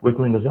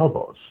wiggling his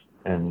elbows.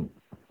 And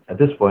at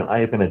this point, I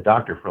had been a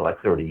doctor for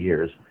like 30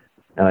 years,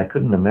 and I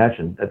couldn't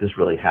imagine that this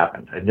really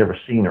happened. I'd never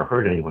seen or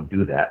heard anyone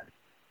do that.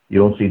 You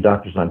don't see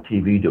doctors on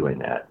TV doing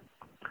that.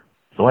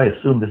 So I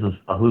assumed this is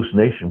a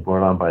hallucination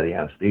brought on by the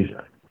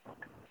anesthesia.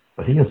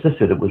 But he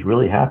insisted it was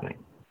really happening.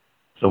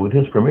 So with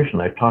his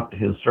permission, I talked to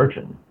his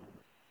surgeon.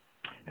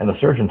 And the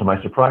surgeon, to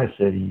my surprise,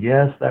 said,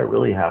 yes, that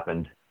really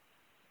happened.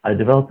 I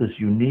developed this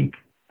unique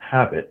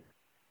habit.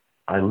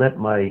 I let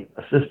my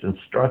assistants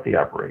start the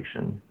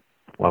operation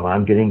while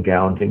I'm getting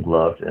gowned and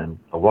gloved, and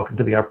I walk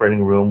into the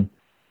operating room,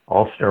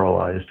 all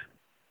sterilized.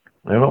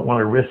 I don't want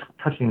to risk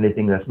touching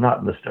anything that's not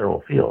in the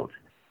sterile field.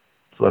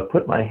 So I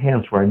put my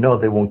hands where I know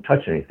they won't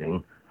touch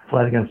anything,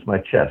 flat against my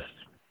chest.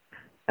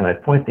 And I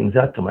point things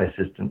out to my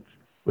assistants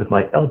with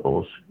my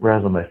elbows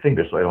rather than my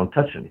fingers so I don't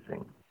touch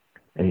anything.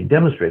 And he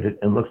demonstrated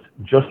and looks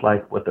just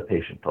like what the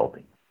patient told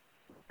me.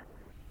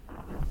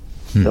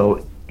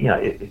 So,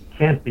 it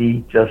can't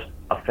be just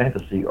a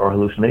fantasy or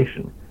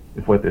hallucination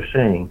if what they're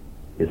saying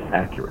is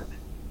accurate.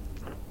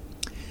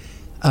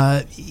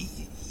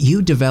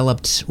 You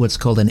developed what's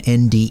called an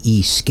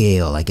NDE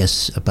scale, I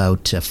guess,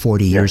 about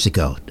 40 years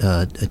ago.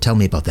 Tell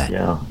me about that.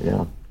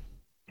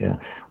 Yeah.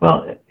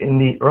 Well, in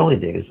the early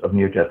days of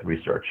near-death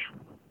research,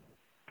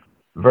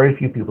 very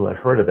few people had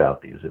heard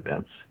about these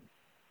events.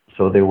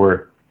 So there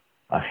were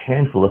a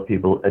handful of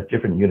people at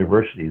different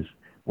universities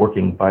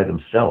working by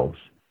themselves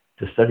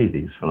to study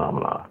these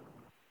phenomena.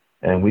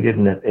 And we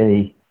didn't have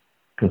any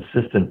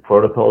consistent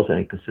protocols,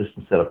 any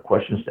consistent set of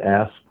questions to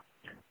ask.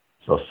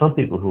 So some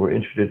people who were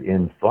interested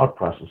in thought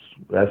process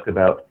would ask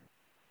about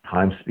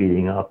time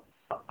speeding up,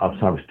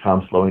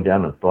 time slowing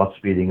down and thought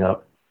speeding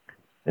up.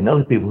 And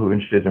other people who were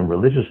interested in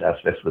religious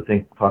aspects would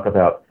talk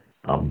about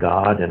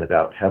God and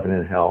about heaven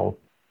and hell.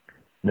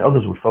 And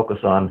others would focus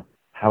on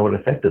how it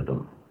affected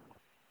them.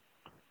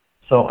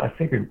 So I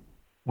figured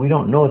we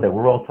don't know that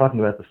we're all talking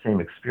about the same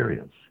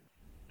experience.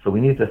 So we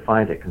need to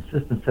find a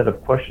consistent set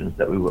of questions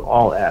that we would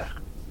all ask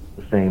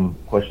the same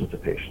questions to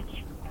patients.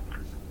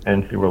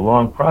 And through a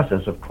long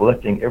process of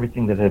collecting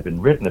everything that had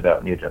been written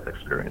about near-death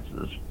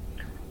experiences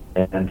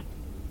and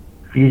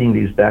feeding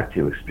these back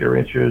to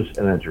experiencers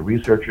and then to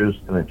researchers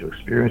and then to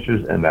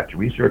experiencers and back to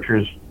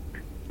researchers,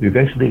 we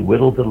eventually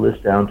whittled the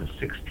list down to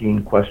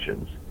 16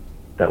 questions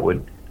that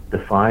would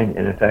define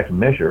and in fact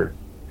measure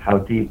how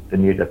deep the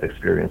near-death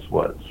experience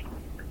was.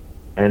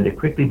 And it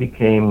quickly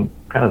became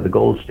kind of the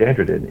gold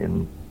standard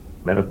in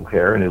medical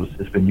care, and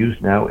it's been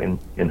used now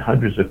in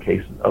hundreds of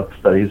cases of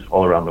studies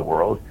all around the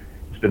world.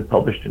 It's been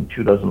published in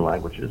 24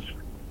 languages.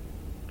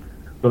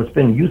 So it's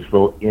been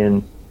useful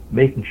in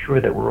making sure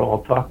that we're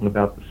all talking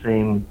about the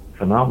same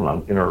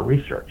phenomenon in our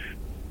research.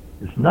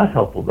 It's not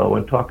helpful, though,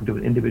 in talking to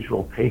an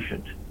individual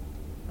patient,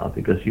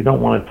 because you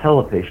don't want to tell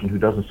a patient who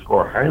doesn't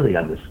score highly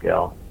on this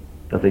scale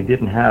that they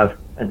didn't have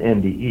an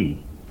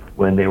NDE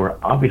when they were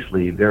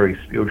obviously very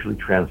spiritually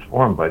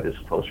transformed by this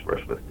close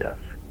brush with death.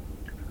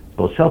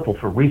 So it's helpful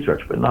for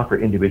research, but not for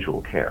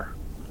individual care.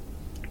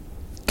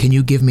 Can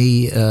you give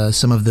me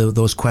some of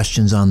those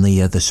questions on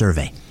the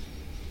survey?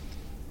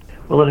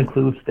 Well, it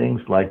includes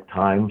things like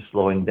time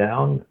slowing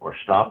down or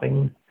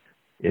stopping.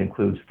 It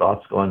includes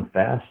thoughts going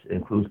fast. It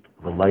includes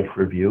the life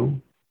review,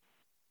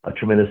 a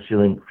tremendous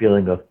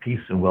feeling of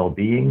peace and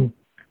well-being,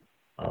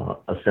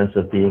 a sense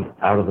of being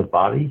out of the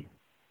body,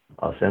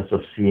 a sense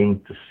of seeing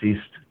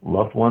deceased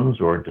loved ones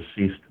or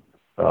deceased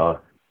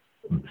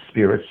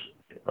spirits,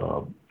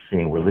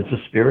 seeing religious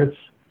spirits,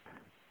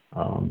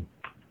 a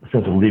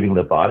sense of leaving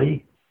the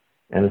body,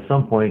 and at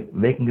some point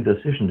making a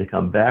decision to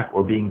come back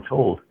or being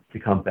told to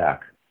come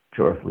back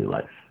to earthly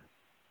life.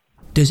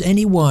 Does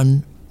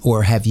anyone,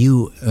 or have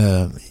you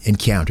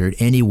encountered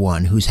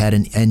anyone who's had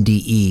an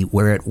NDE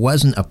where it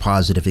wasn't a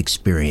positive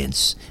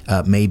experience?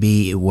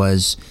 Maybe it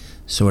was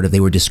sort of, they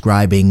were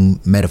describing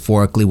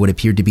metaphorically what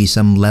appeared to be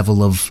some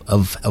level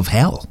of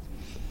hell.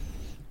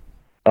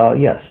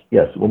 Yes.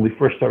 When we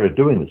first started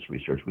doing this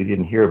research, we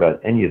didn't hear about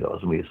any of those,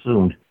 and we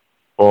assumed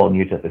all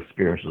near-death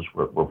experiences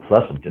were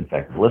pleasant, in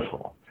fact,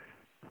 blissful.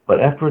 But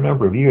after a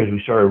number of years,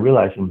 we started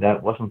realizing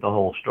that wasn't the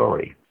whole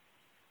story.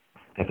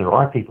 That there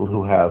are people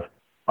who have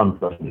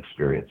unpleasant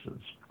experiences.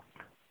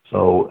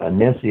 So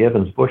Nancy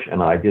Evans Bush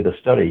and I did a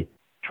study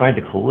trying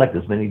to collect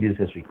as many of these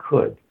as we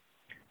could.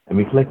 And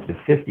we collected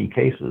 50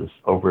 cases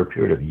over a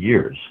period of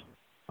years,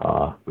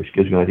 which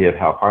gives you an idea of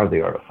how hard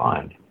they are to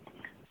find.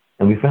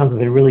 And we found that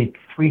there are really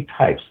three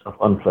types of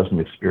unpleasant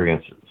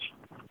experiences.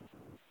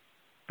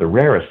 The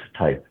rarest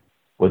type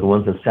were the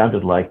ones that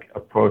sounded like a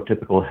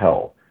prototypical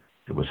hell.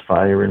 There was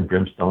fire and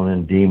brimstone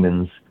and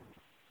demons.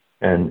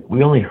 And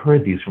we only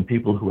heard these from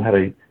people who had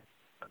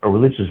a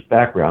religious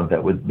background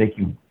that would make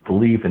you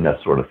believe in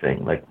that sort of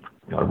thing, like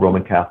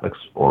Roman Catholics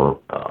or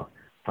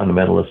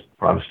fundamentalist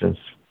Protestants.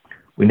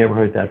 We never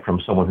heard that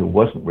from someone who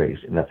wasn't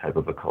raised in that type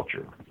of a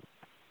culture.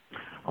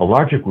 A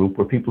larger group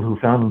were people who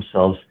found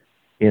themselves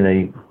in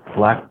a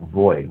black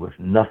void with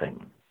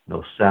nothing,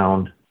 no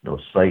sound, no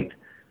sight,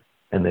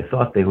 and they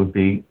thought they would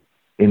be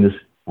in this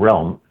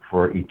realm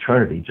for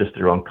eternity, just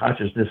their own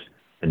consciousness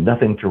and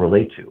nothing to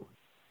relate to,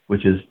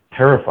 which is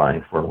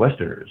terrifying for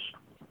Westerners.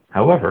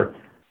 However,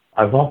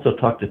 I've also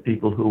talked to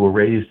people who were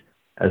raised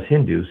as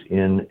Hindus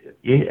in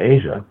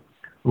Asia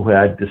who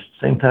had this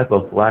same type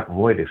of black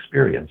void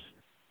experience,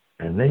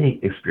 and they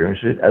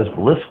experienced it as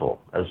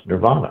blissful, as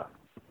nirvana.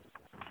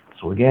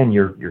 So again,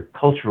 your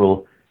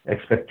cultural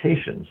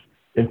expectations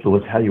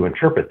influence how you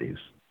interpret these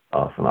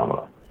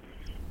phenomena.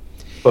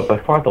 But by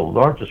far the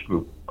largest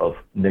group of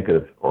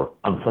negative or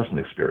unpleasant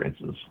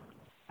experiences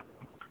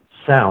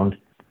sound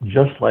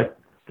just like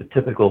the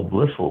typical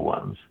blissful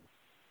ones,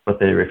 but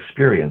they're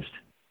experienced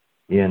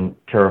in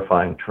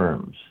terrifying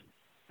terms.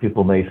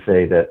 People may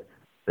say that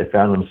they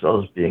found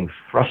themselves being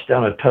thrust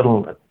down a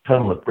tunnel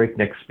at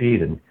breakneck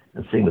speed and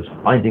seeing this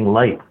blinding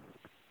light,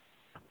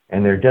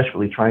 and they're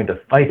desperately trying to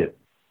fight it.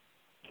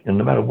 And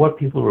no matter what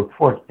people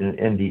report in an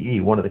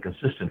NDE, one of the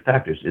consistent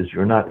factors is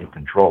you're not in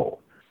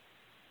control.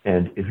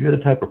 And if you're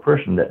the type of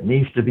person that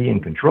needs to be in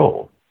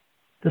control,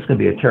 this can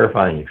be a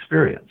terrifying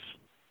experience.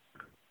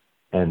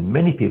 And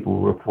many people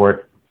will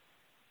report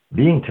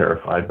being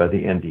terrified by the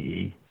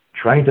NDE,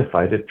 trying to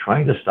fight it,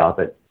 trying to stop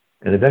it,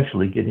 and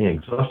eventually getting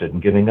exhausted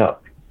and giving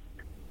up.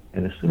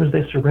 And as soon as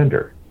they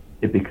surrender,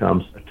 it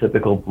becomes a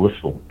typical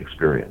blissful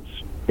experience.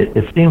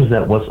 It seems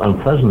that what's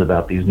unpleasant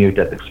about these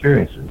near-death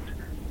experiences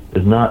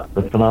is not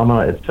the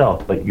phenomena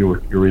itself, but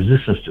your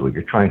resistance to it.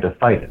 You're trying to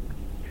fight it.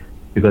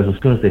 Because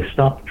as soon as they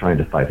stop trying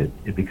to fight it,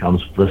 it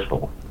becomes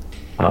blissful.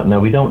 Now,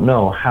 we don't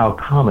know how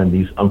common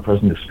these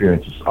unpleasant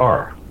experiences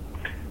are.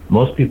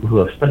 Most people who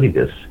have studied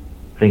this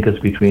think it's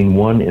between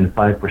 1% and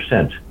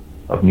 5%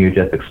 of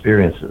near-death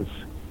experiences.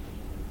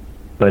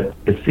 But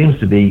it seems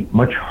to be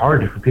much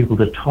harder for people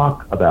to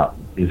talk about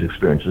these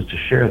experiences, to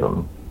share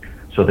them.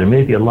 So there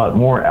may be a lot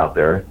more out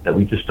there that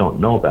we just don't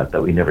know about,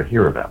 that we never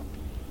hear about.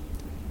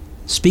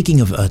 Speaking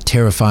of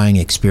terrifying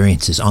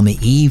experiences, on the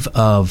eve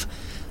of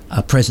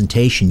a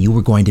presentation you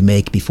were going to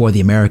make before the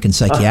American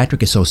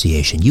Psychiatric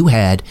Association, you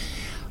had,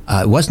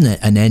 it wasn't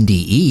an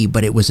NDE,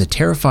 but it was a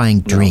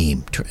terrifying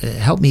dream.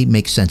 Help me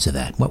make sense of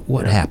that.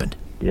 What happened?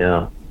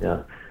 Yeah.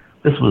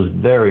 This was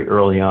very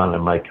early on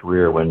in my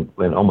career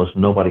when almost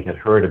nobody had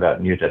heard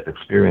about near-death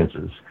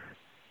experiences.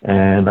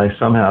 And I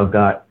somehow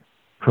got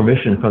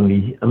permission from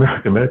the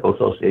American Medical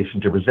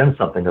Association to present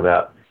something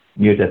about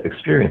near-death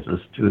experiences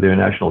to their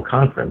national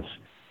conference.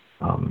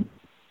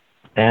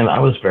 And I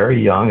was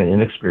very young and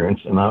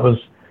inexperienced, and I was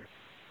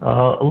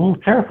a little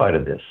terrified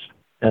of this.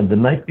 And the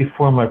night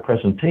before my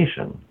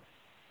presentation,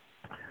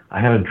 I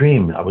had a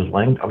dream. I was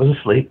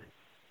asleep,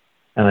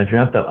 and I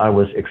dreamt that I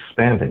was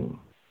expanding.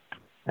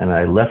 And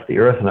I left the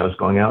earth, and I was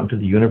going out into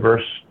the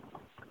universe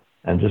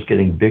and just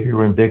getting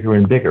bigger and bigger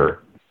and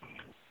bigger.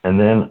 And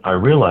then I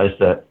realized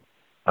that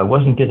I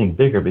wasn't getting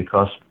bigger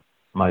because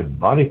my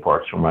body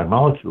parts or my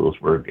molecules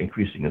were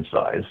increasing in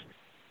size.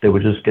 They were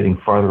just getting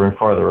farther and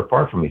farther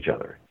apart from each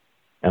other.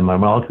 And my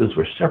molecules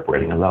were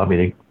separating, allowing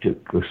me to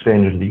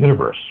expand into the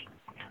universe.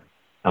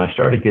 And I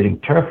started getting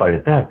terrified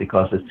at that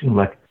because it seemed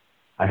like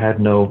I had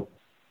no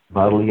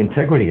bodily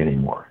integrity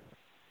anymore.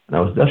 And I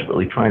was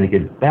desperately trying to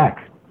get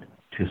back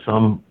to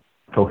some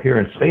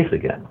coherent space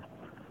again.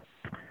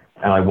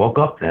 And I woke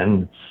up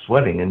then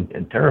sweating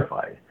and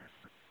terrified.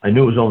 I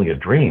knew it was only a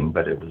dream,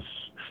 but it was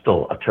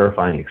still a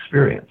terrifying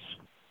experience.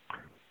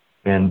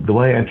 And the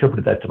way I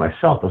interpreted that to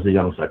myself as a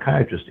young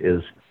psychiatrist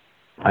is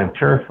I'm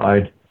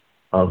terrified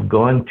of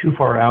going too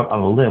far out on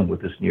a limb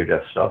with this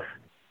near-death stuff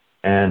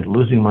and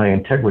losing my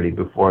integrity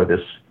before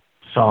this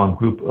solemn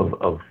group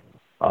of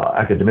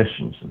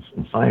academicians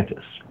and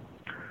scientists.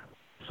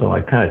 So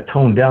I kind of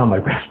toned down my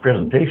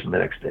presentation the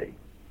next day.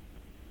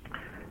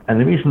 And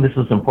the reason this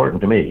is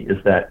important to me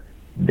is that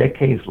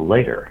decades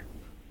later,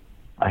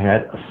 I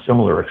had a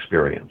similar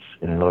experience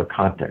in another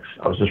context.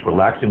 I was just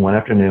relaxing one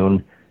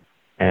afternoon,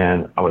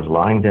 and I was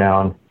lying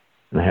down,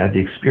 and I had the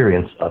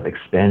experience of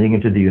expanding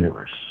into the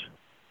universe.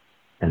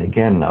 And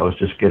again, I was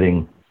just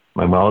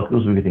my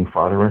molecules were getting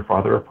farther and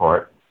farther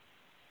apart.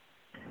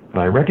 And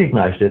I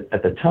recognized it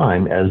at the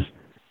time as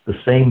the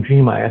same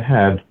dream I had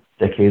had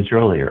decades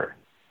earlier.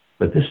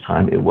 But this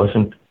time, it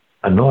wasn't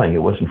annoying,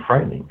 it wasn't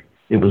frightening.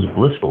 It was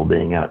blissful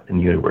being out in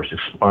the universe,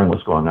 exploring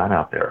what's going on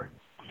out there.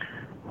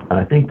 And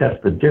I think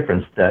that's the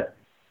difference that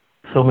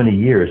so many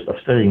years of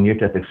studying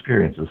near-death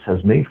experiences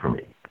has made for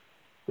me.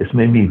 It's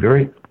made me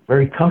very,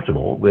 very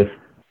comfortable with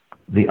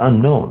the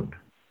unknown,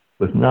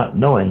 with not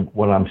knowing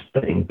what I'm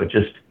studying, but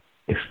just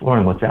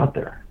exploring what's out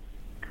there.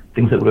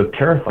 Things that would have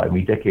terrified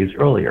me decades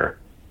earlier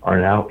are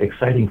now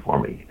exciting for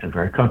me and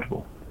very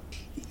comfortable.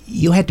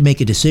 You had to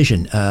make a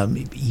decision.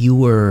 You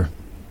were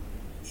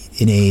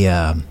in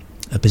a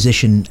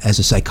position as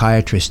a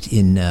psychiatrist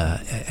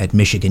at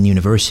Michigan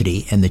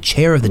University, and the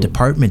chair of the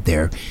department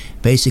there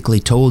basically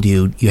told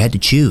you had to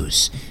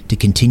choose to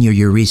continue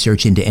your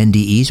research into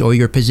NDEs or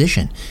your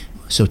position.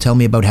 So tell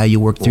me about how you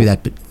worked through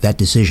that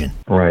decision.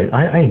 Right.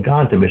 I had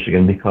gone to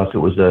Michigan because it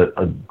was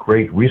a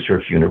great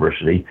research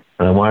university,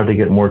 and I wanted to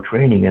get more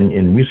training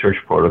in research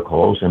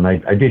protocols, and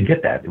I did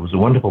get that. It was a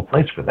wonderful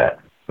place for that.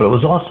 But it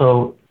was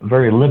also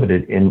very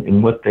limited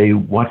in what they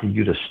wanted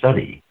you to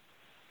study.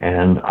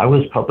 And I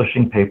was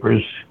publishing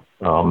papers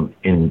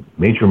in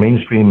major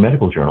mainstream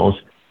medical journals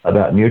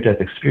about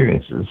near-death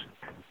experiences,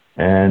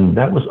 and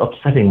that was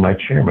upsetting my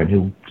chairman,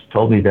 who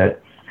told me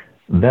that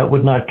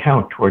would not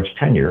count towards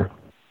tenure.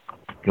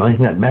 The only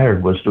thing that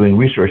mattered was doing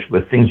research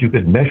with things you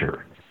could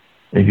measure.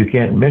 And if you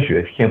can't measure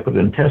it, if you can't put it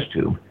in a test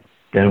tube,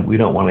 then we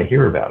don't want to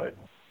hear about it.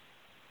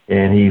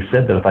 And he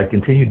said that if I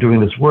continued doing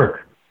this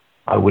work,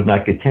 I would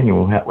not get tenure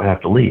and would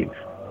have to leave.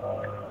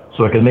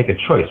 So I could make a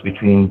choice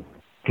between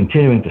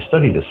continuing to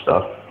study this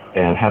stuff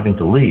and having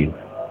to leave,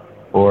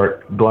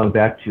 or going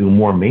back to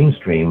more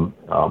mainstream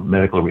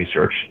medical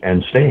research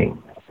and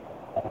staying.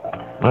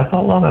 And I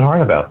thought long and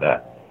hard about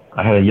that.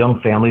 I had a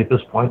young family at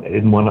this point. I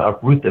didn't want to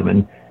uproot them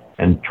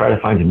and try to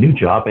find a new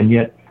job, and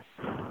yet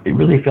it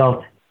really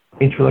felt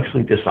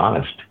intellectually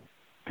dishonest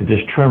to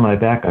just turn my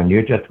back on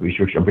near-death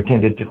research and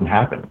pretend it didn't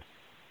happen.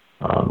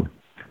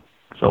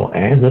 So I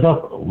ended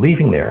up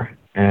leaving there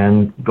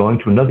and going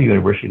to another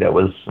university that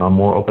was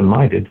more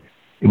open-minded,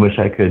 in which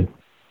I could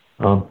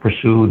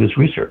pursue this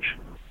research.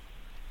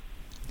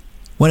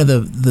 One of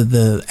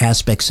the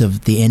aspects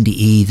of the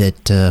NDE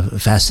that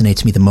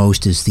fascinates me the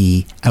most is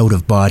the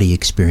out-of-body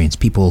experience.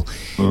 People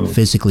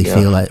physically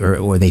feel,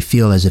 or they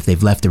feel as if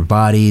they've left their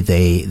body.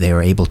 They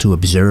are able to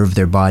observe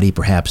their body,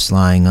 perhaps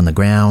lying on the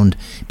ground,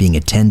 being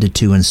attended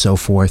to, and so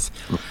forth.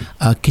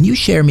 Can you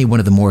share me one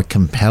of the more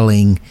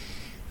compelling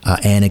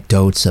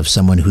anecdotes of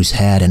someone who's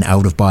had an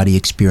out-of-body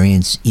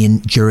experience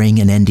during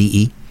an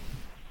NDE?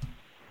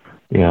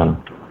 Yeah.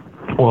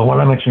 Well, what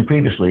I mentioned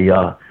previously,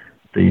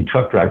 the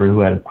truck driver who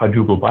had a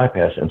quadruple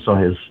bypass and saw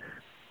his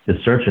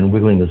surgeon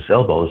wiggling his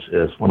elbows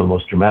is one of the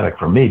most dramatic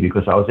for me,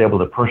 because I was able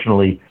to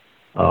personally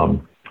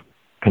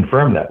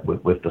confirm that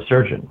with the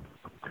surgeon.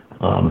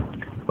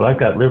 But I've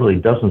got literally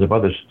dozens of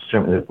others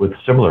with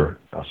similar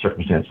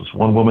circumstances.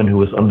 One woman who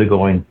was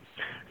undergoing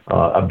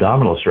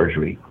abdominal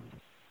surgery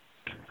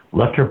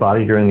left her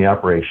body during the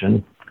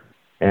operation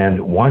and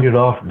wandered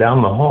off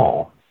down the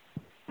hall,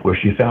 where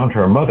she found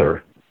her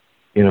mother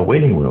in a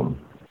waiting room.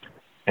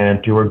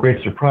 And to her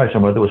great surprise, her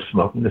mother was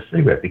smoking a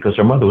cigarette, because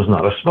her mother was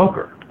not a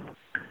smoker.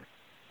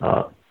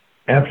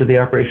 After the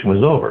operation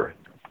was over,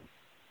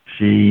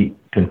 she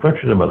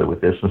confronted her mother with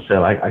this and said,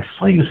 I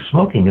saw you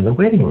smoking in the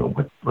waiting room.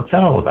 What's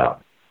that all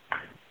about?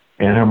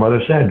 And her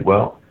mother said,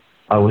 well,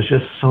 I was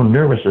just so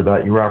nervous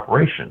about your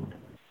operation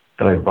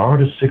that I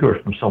borrowed a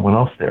cigarette from someone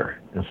else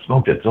there and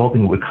smoked it,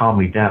 hoping it would calm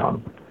me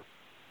down.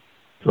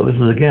 So this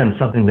is, again,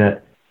 something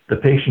that the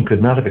patient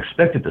could not have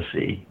expected to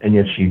see, and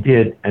yet she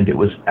did, and it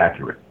was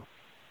accurate.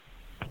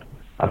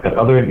 I've got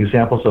other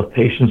examples of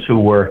patients who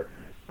were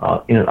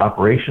in an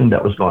operation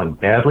that was going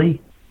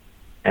badly,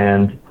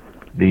 and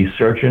the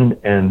surgeon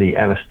and the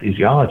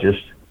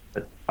anesthesiologist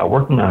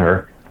working on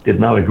her did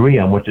not agree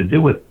on what to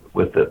do with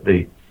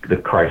the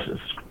crisis.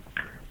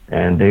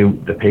 And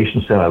the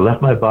patient said, I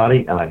left my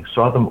body and I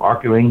saw them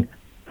arguing,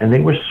 and they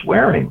were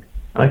swearing.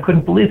 And I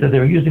couldn't believe that they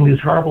were using these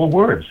horrible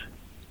words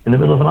in the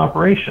middle of an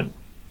operation.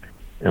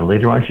 And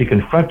later on, she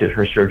confronted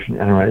her surgeon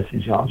and her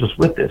anesthesiologist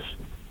with this,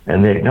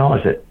 and they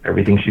acknowledged that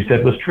everything she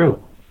said was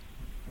true.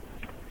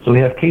 So we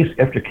have case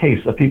after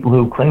case of people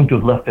who claim to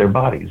have left their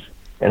bodies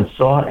and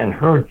saw and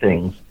heard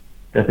things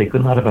that they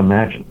could not have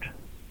imagined,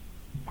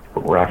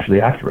 but were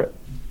actually accurate.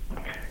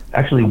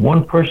 Actually,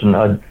 one person,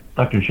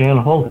 Dr. Jan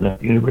Holden at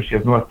the University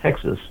of North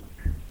Texas,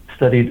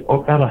 studied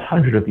about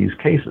 100 of these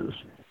cases,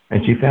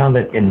 and she found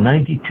that in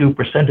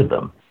 92% of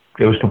them,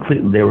 they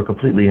were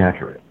completely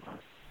accurate.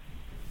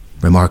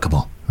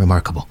 Remarkable.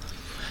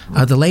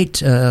 The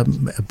late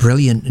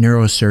brilliant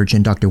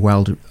neurosurgeon, Dr.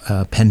 Wilder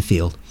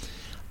Penfield,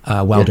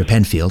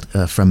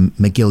 from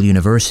McGill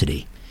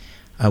University,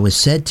 was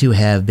said to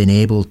have been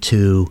able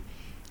to,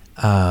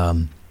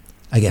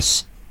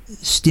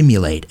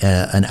 stimulate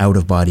an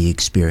out-of-body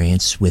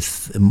experience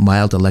with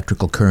mild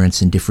electrical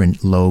currents in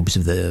different lobes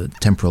of the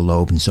temporal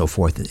lobe and so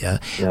forth.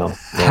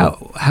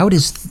 How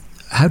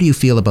do you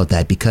feel about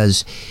that?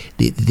 Because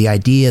the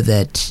idea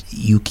that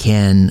you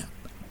can,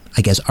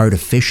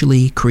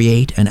 artificially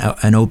create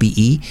an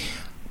OBE,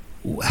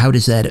 how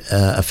does that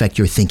affect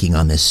your thinking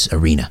on this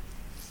arena?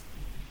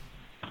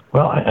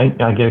 Well,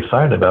 I get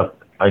excited about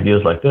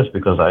ideas like this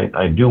because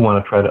I do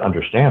want to try to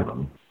understand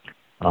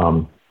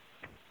them.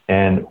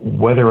 And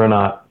whether or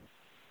not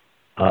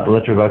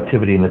electrical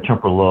activity in the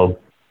temporal lobe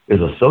is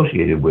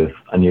associated with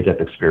a near-death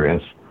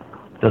experience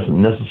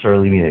doesn't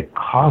necessarily mean it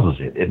causes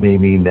it. It may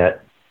mean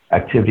that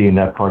activity in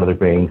that part of the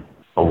brain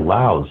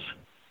allows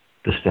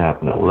this to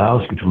happen, it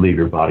allows you to leave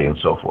your body and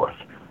so forth.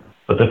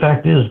 But the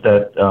fact is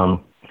that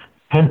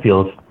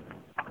Penfield,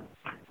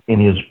 in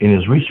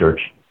his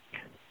research,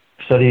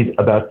 studied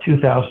about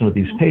 2,000 of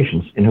these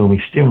patients in whom he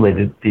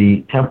stimulated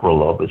the temporal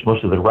lobe. It's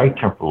mostly the right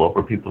temporal lobe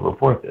where people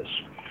report this.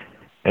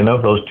 And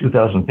of those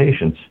 2,000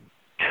 patients,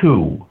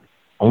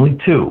 only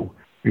two,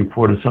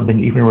 reported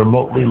something even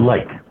remotely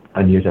like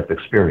a near-death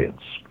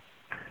experience.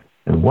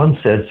 And one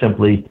said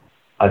simply,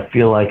 I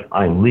feel like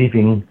I'm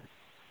leaving,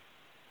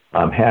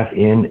 I'm half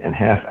in and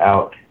half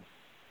out.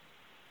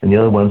 And the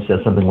other one said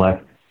something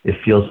like, it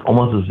feels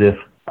almost as if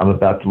I'm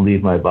about to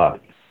leave my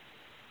body.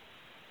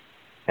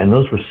 And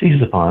those were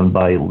seized upon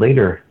by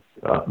later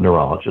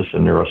neurologists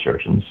and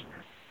neurosurgeons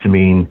to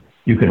mean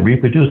you can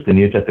reproduce the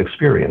near-death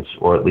experience,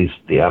 or at least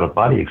the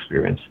out-of-body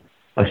experience,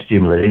 by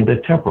stimulating the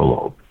temporal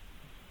lobe.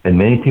 And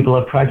many people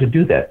have tried to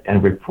do that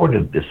and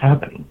reported this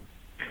happening.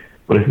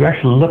 But if you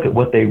actually look at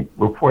what they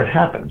report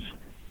happens,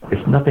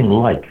 it's nothing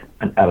like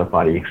an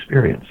out-of-body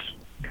experience.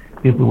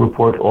 People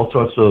report all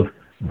sorts of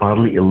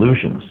bodily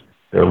illusions,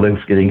 their legs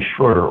getting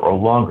shorter or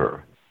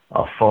longer,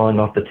 falling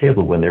off the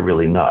table when they're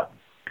really not.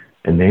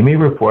 And they may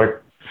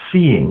report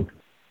seeing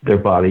their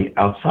body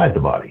outside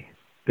the body.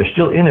 They're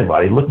still in their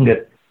body looking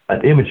at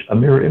an image, a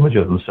mirror image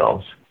of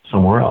themselves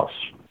somewhere else.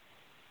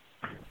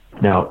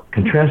 Now,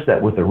 contrast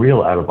that with a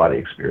real out-of-body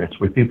experience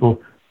where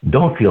people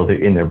don't feel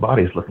they're in their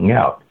bodies looking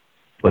out,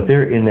 but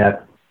they're in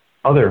that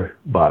other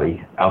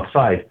body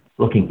outside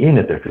looking in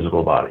at their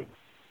physical body.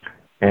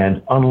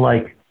 And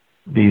unlike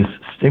these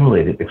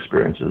stimulated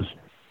experiences,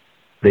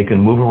 they can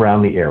move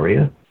around the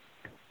area,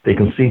 they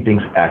can see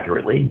things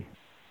accurately,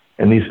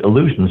 and these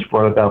illusions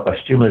brought about by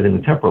stimulating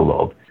the temporal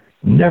lobe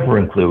never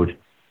include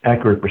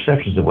accurate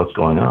perceptions of what's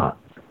going on.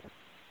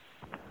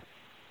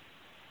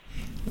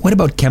 What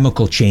about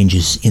chemical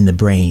changes in the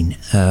brain?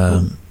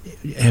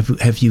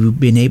 Have you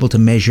been able to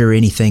measure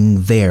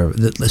anything there?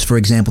 For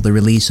example, the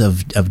release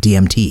of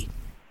DMT.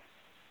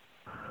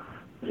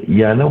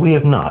 Yeah, no, we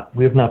have not.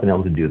 We have not been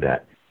able to do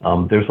that.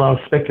 There's a lot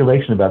of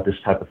speculation about this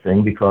type of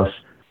thing because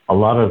a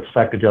lot of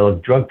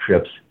psychedelic drug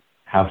trips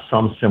have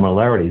some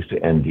similarities to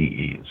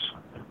NDEs.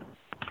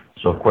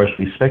 So, of course,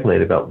 we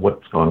speculate about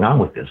what's going on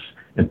with this.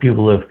 And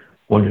people have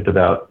wondered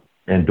about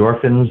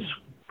endorphins,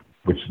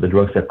 which are the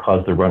drugs that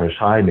cause the runner's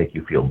high, make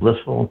you feel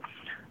blissful.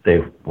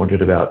 They've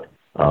wondered about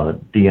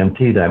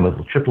DMT,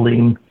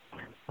 dimethyltryptamine.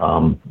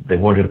 They've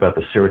wondered about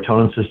the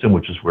serotonin system,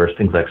 which is where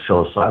things like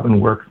psilocybin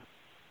work.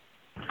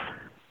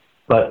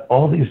 But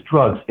all these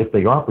drugs, if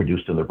they are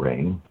produced in the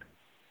brain,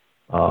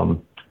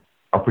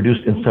 are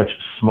produced in such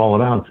small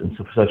amounts and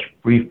such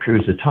brief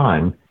periods of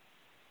time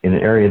in an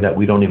area that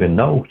we don't even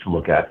know to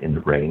look at in the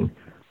brain,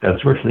 that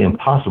it's virtually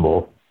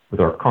impossible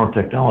with our current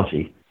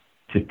technology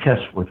to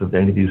test whether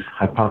any of these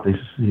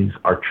hypotheses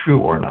are true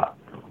or not.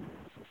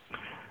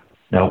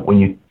 Now, when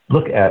you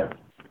look at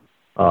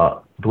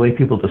the way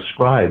people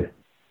describe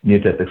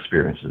near-death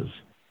experiences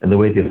and the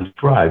way they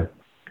describe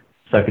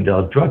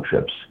psychedelic drug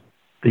trips,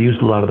 they use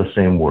a lot of the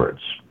same words.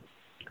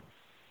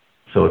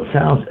 So it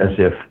sounds as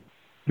if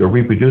you're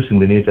reproducing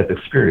the near-death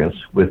experience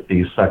with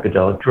these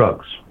psychedelic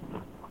drugs.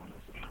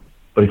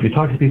 But if you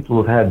talk to people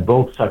who've had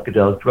both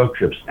psychedelic drug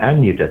trips and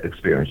near-death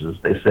experiences,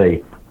 they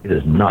say it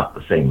is not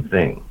the same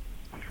thing.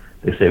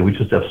 They say we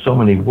just have so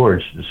many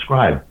words to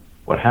describe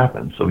what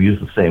happened, so we use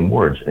the same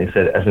words. And they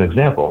said, as an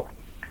example,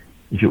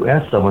 if you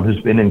ask someone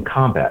who's been in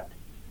combat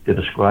to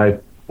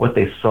describe what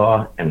they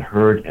saw and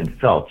heard and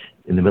felt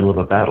in the middle of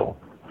a battle,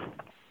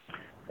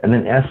 and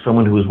then ask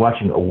someone who was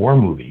watching a war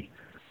movie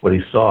what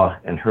he saw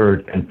and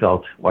heard and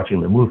felt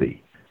watching the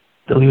movie,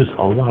 they'll use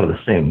a lot of the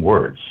same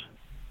words.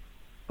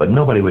 But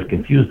nobody would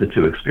confuse the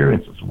two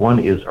experiences. One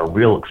is a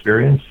real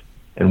experience,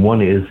 and one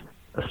is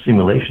a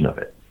simulation of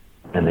it.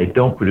 And they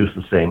don't produce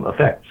the same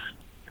effects.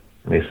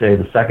 And they say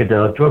the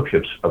psychedelic drug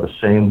trips are the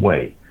same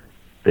way.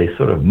 They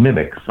sort of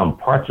mimic some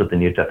parts of the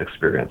near-death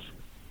experience,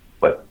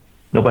 but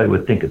nobody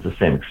would think it's the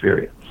same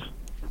experience.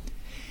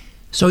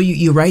 So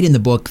you write in the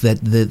book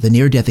that the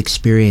near-death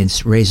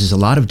experience raises a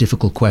lot of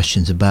difficult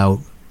questions about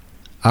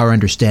our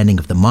understanding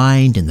of the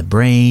mind and the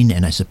brain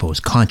and I suppose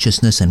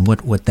consciousness and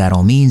what that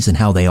all means and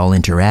how they all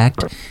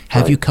interact. Right.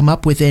 Have you come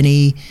up with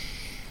any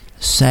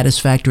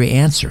satisfactory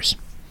answers?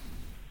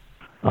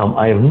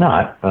 I have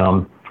not.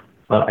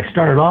 But I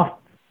started off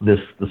this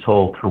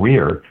whole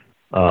career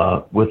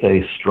with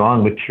a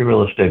strong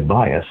materialistic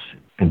bias,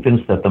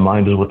 convinced that the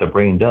mind is what the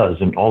brain does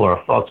and all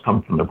our thoughts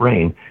come from the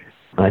brain.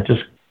 And I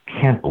just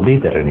can't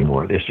believe that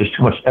anymore. There's just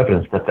too much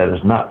evidence that that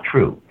is not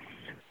true.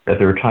 That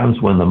there are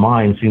times when the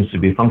mind seems to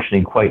be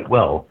functioning quite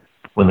well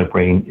when the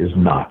brain is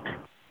not.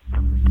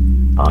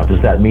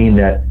 Does that mean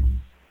that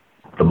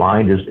the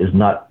mind is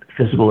not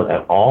physical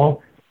at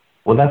all?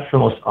 Well, that's the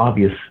most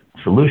obvious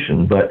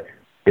solution, but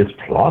it's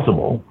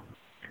plausible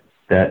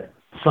that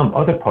some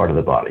other part of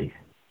the body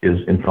is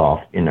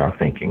involved in our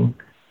thinking.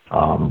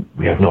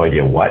 We have no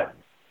idea what.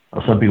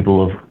 Some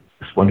people have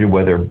wondered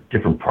whether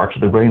different parts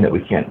of the brain that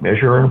we can't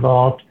measure are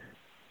involved.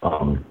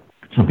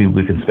 Some people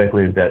we can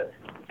speculate that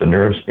the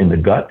nerves in the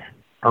gut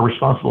are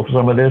responsible for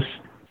some of this.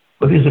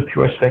 But these are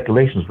pure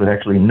speculations with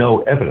actually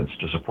no evidence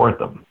to support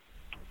them.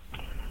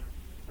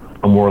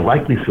 A more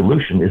likely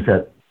solution is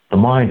that the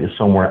mind is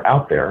somewhere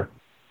out there,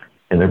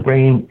 and the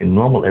brain in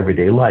normal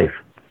everyday life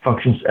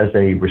functions as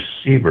a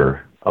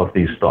receiver of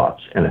these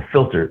thoughts and a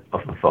filter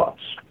of the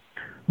thoughts,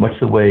 much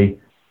the way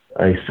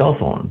a cell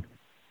phone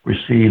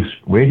receives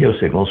radio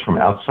signals from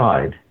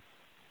outside,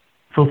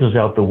 filters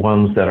out the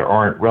ones that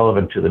aren't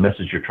relevant to the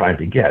message you're trying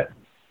to get,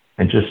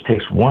 and just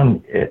takes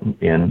one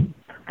in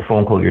the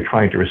phone call you're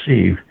trying to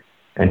receive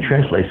and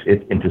translates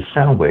it into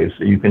sound waves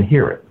so you can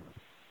hear it.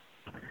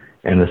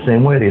 And in the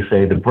same way, they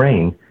say the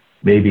brain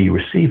may be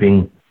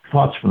receiving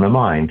thoughts from the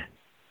mind,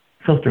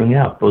 filtering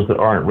out those that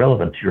aren't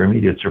relevant to your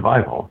immediate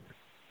survival,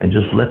 and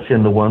just lets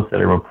in the ones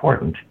that are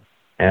important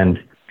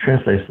and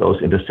translates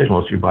those into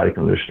signals your body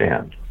can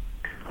understand.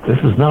 This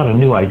is not a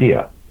new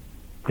idea.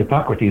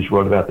 Hippocrates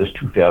wrote about this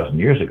 2,000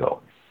 years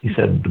ago. He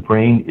said the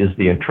brain is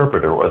the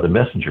interpreter or the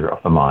messenger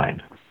of the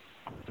mind.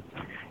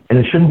 And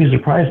it shouldn't be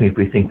surprising if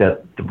we think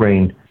that the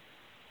brain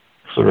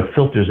sort of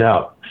filters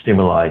out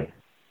stimuli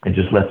and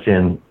just lets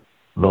in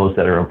those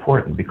that are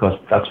important, because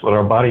that's what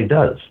our body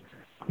does.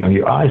 You know,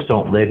 your eyes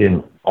don't let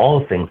in all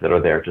the things that are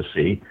there to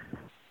see.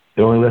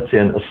 It only lets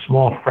in a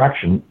small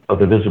fraction of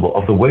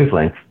the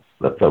wavelength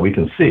that we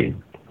can see,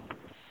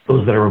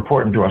 those that are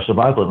important to our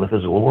survival in the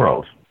physical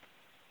world.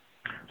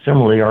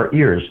 Similarly, our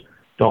ears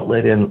don't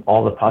let in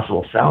all the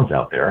possible sounds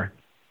out there.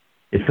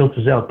 It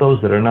filters out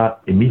those that are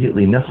not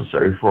immediately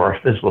necessary for our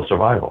physical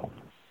survival,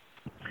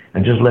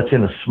 and just lets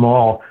in a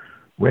small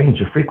range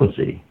of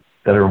frequency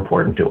that are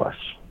important to us.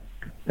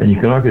 And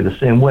you can argue the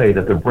same way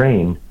that the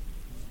brain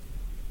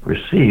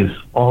receives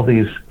all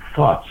these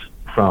thoughts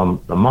from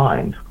the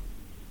mind,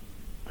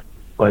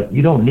 but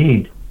you don't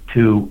need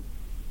to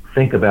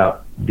think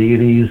about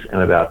deities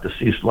and about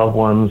deceased loved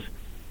ones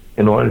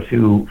in order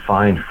to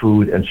find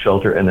food and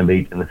shelter and a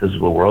mate in the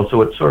physical world.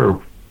 So it sort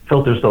of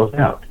filters those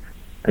out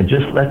and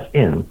just lets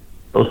in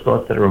those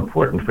thoughts that are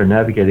important for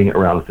navigating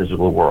around the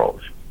physical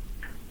world.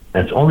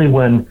 And it's only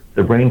when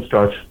the brain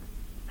starts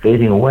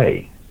fading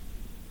away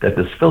that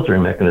this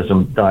filtering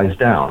mechanism dies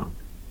down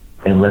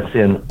and lets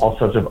in all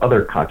sorts of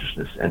other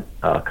consciousness and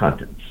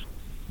contents.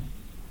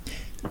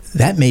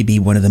 That may be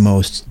one of the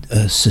most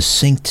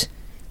succinct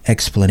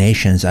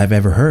explanations I've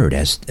ever heard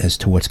as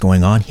to what's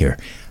going on here.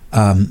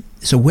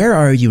 So where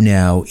are you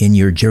now in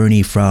your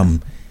journey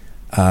from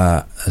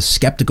a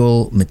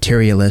skeptical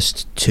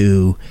materialist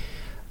to,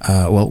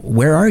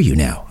 where are you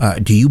now?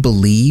 Do you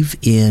believe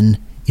in,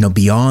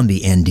 beyond the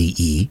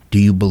NDE, do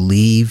you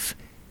believe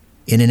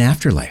in an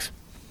afterlife?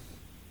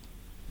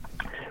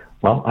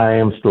 Well, I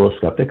am still a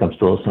skeptic. I'm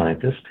still a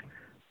scientist.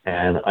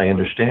 And I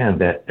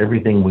understand that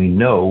everything we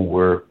know,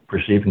 we're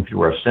perceiving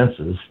through our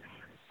senses,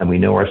 and we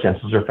know our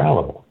senses are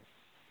fallible.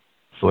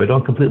 So I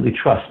don't completely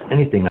trust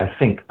anything I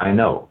think I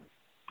know.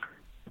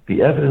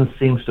 The evidence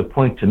seems to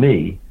point to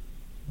me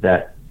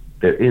that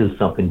there is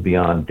something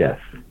beyond death,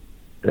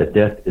 that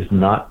death is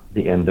not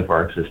the end of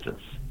our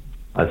existence.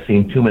 I've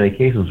seen too many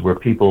cases where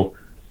people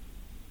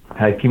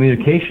had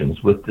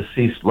communications with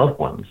deceased loved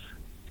ones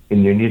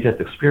in their near-death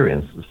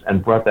experiences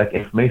and brought back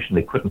information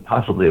they couldn't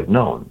possibly have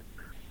known.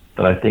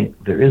 But I think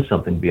there is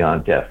something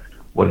beyond death.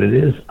 What it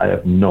is, I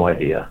have no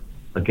idea.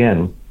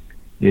 Again,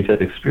 near-death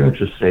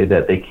experiencers say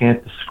that they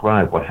can't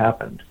describe what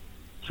happened.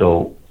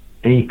 So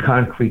any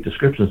concrete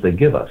descriptions they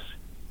give us,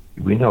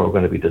 we know are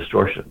going to be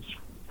distortions.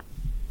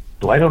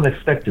 So I don't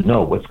expect to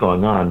know what's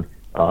going on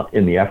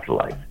in the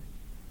afterlife,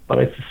 but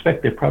I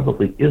suspect there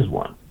probably is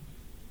one.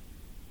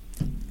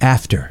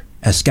 After,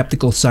 a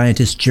skeptical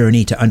scientist's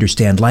journey to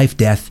understand life,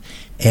 death,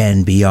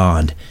 and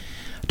beyond.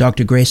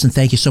 Dr. Grayson,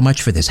 thank you so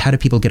much for this. How do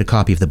people get a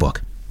copy of the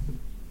book?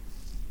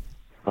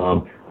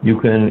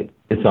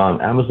 It's on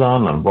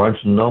Amazon, on Barnes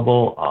 &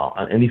 Noble,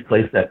 on any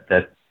place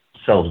that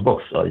sells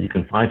books. You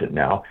can find it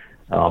now.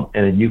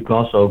 And you can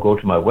also go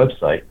to my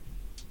website,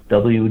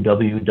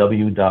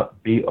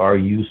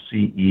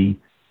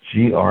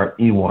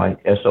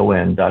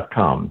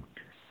 www.BRUCEGREYSON.com.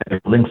 And there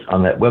are links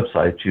on that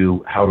website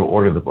to how to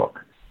order the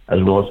book,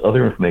 as well as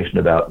other information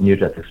about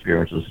near-death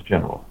experiences in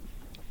general.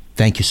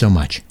 Thank you so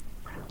much.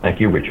 Thank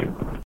you, Richard.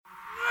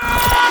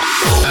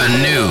 A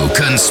new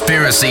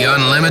Conspiracy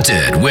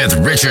Unlimited with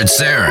Richard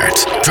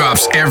Syrett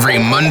drops every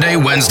Monday,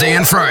 Wednesday,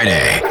 and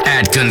Friday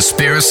at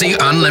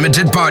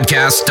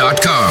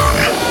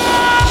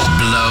conspiracyunlimitedpodcast.com.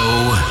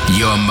 Blow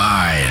your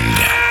mind.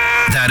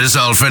 That is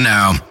all for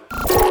now.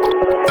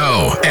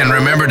 Oh, and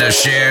remember to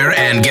share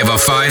and give a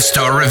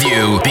 5-star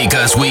review,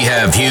 because we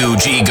have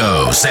huge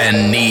egos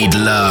and need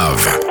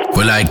love.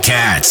 We're like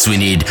cats. We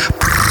need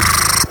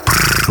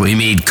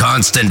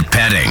constant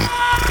petting.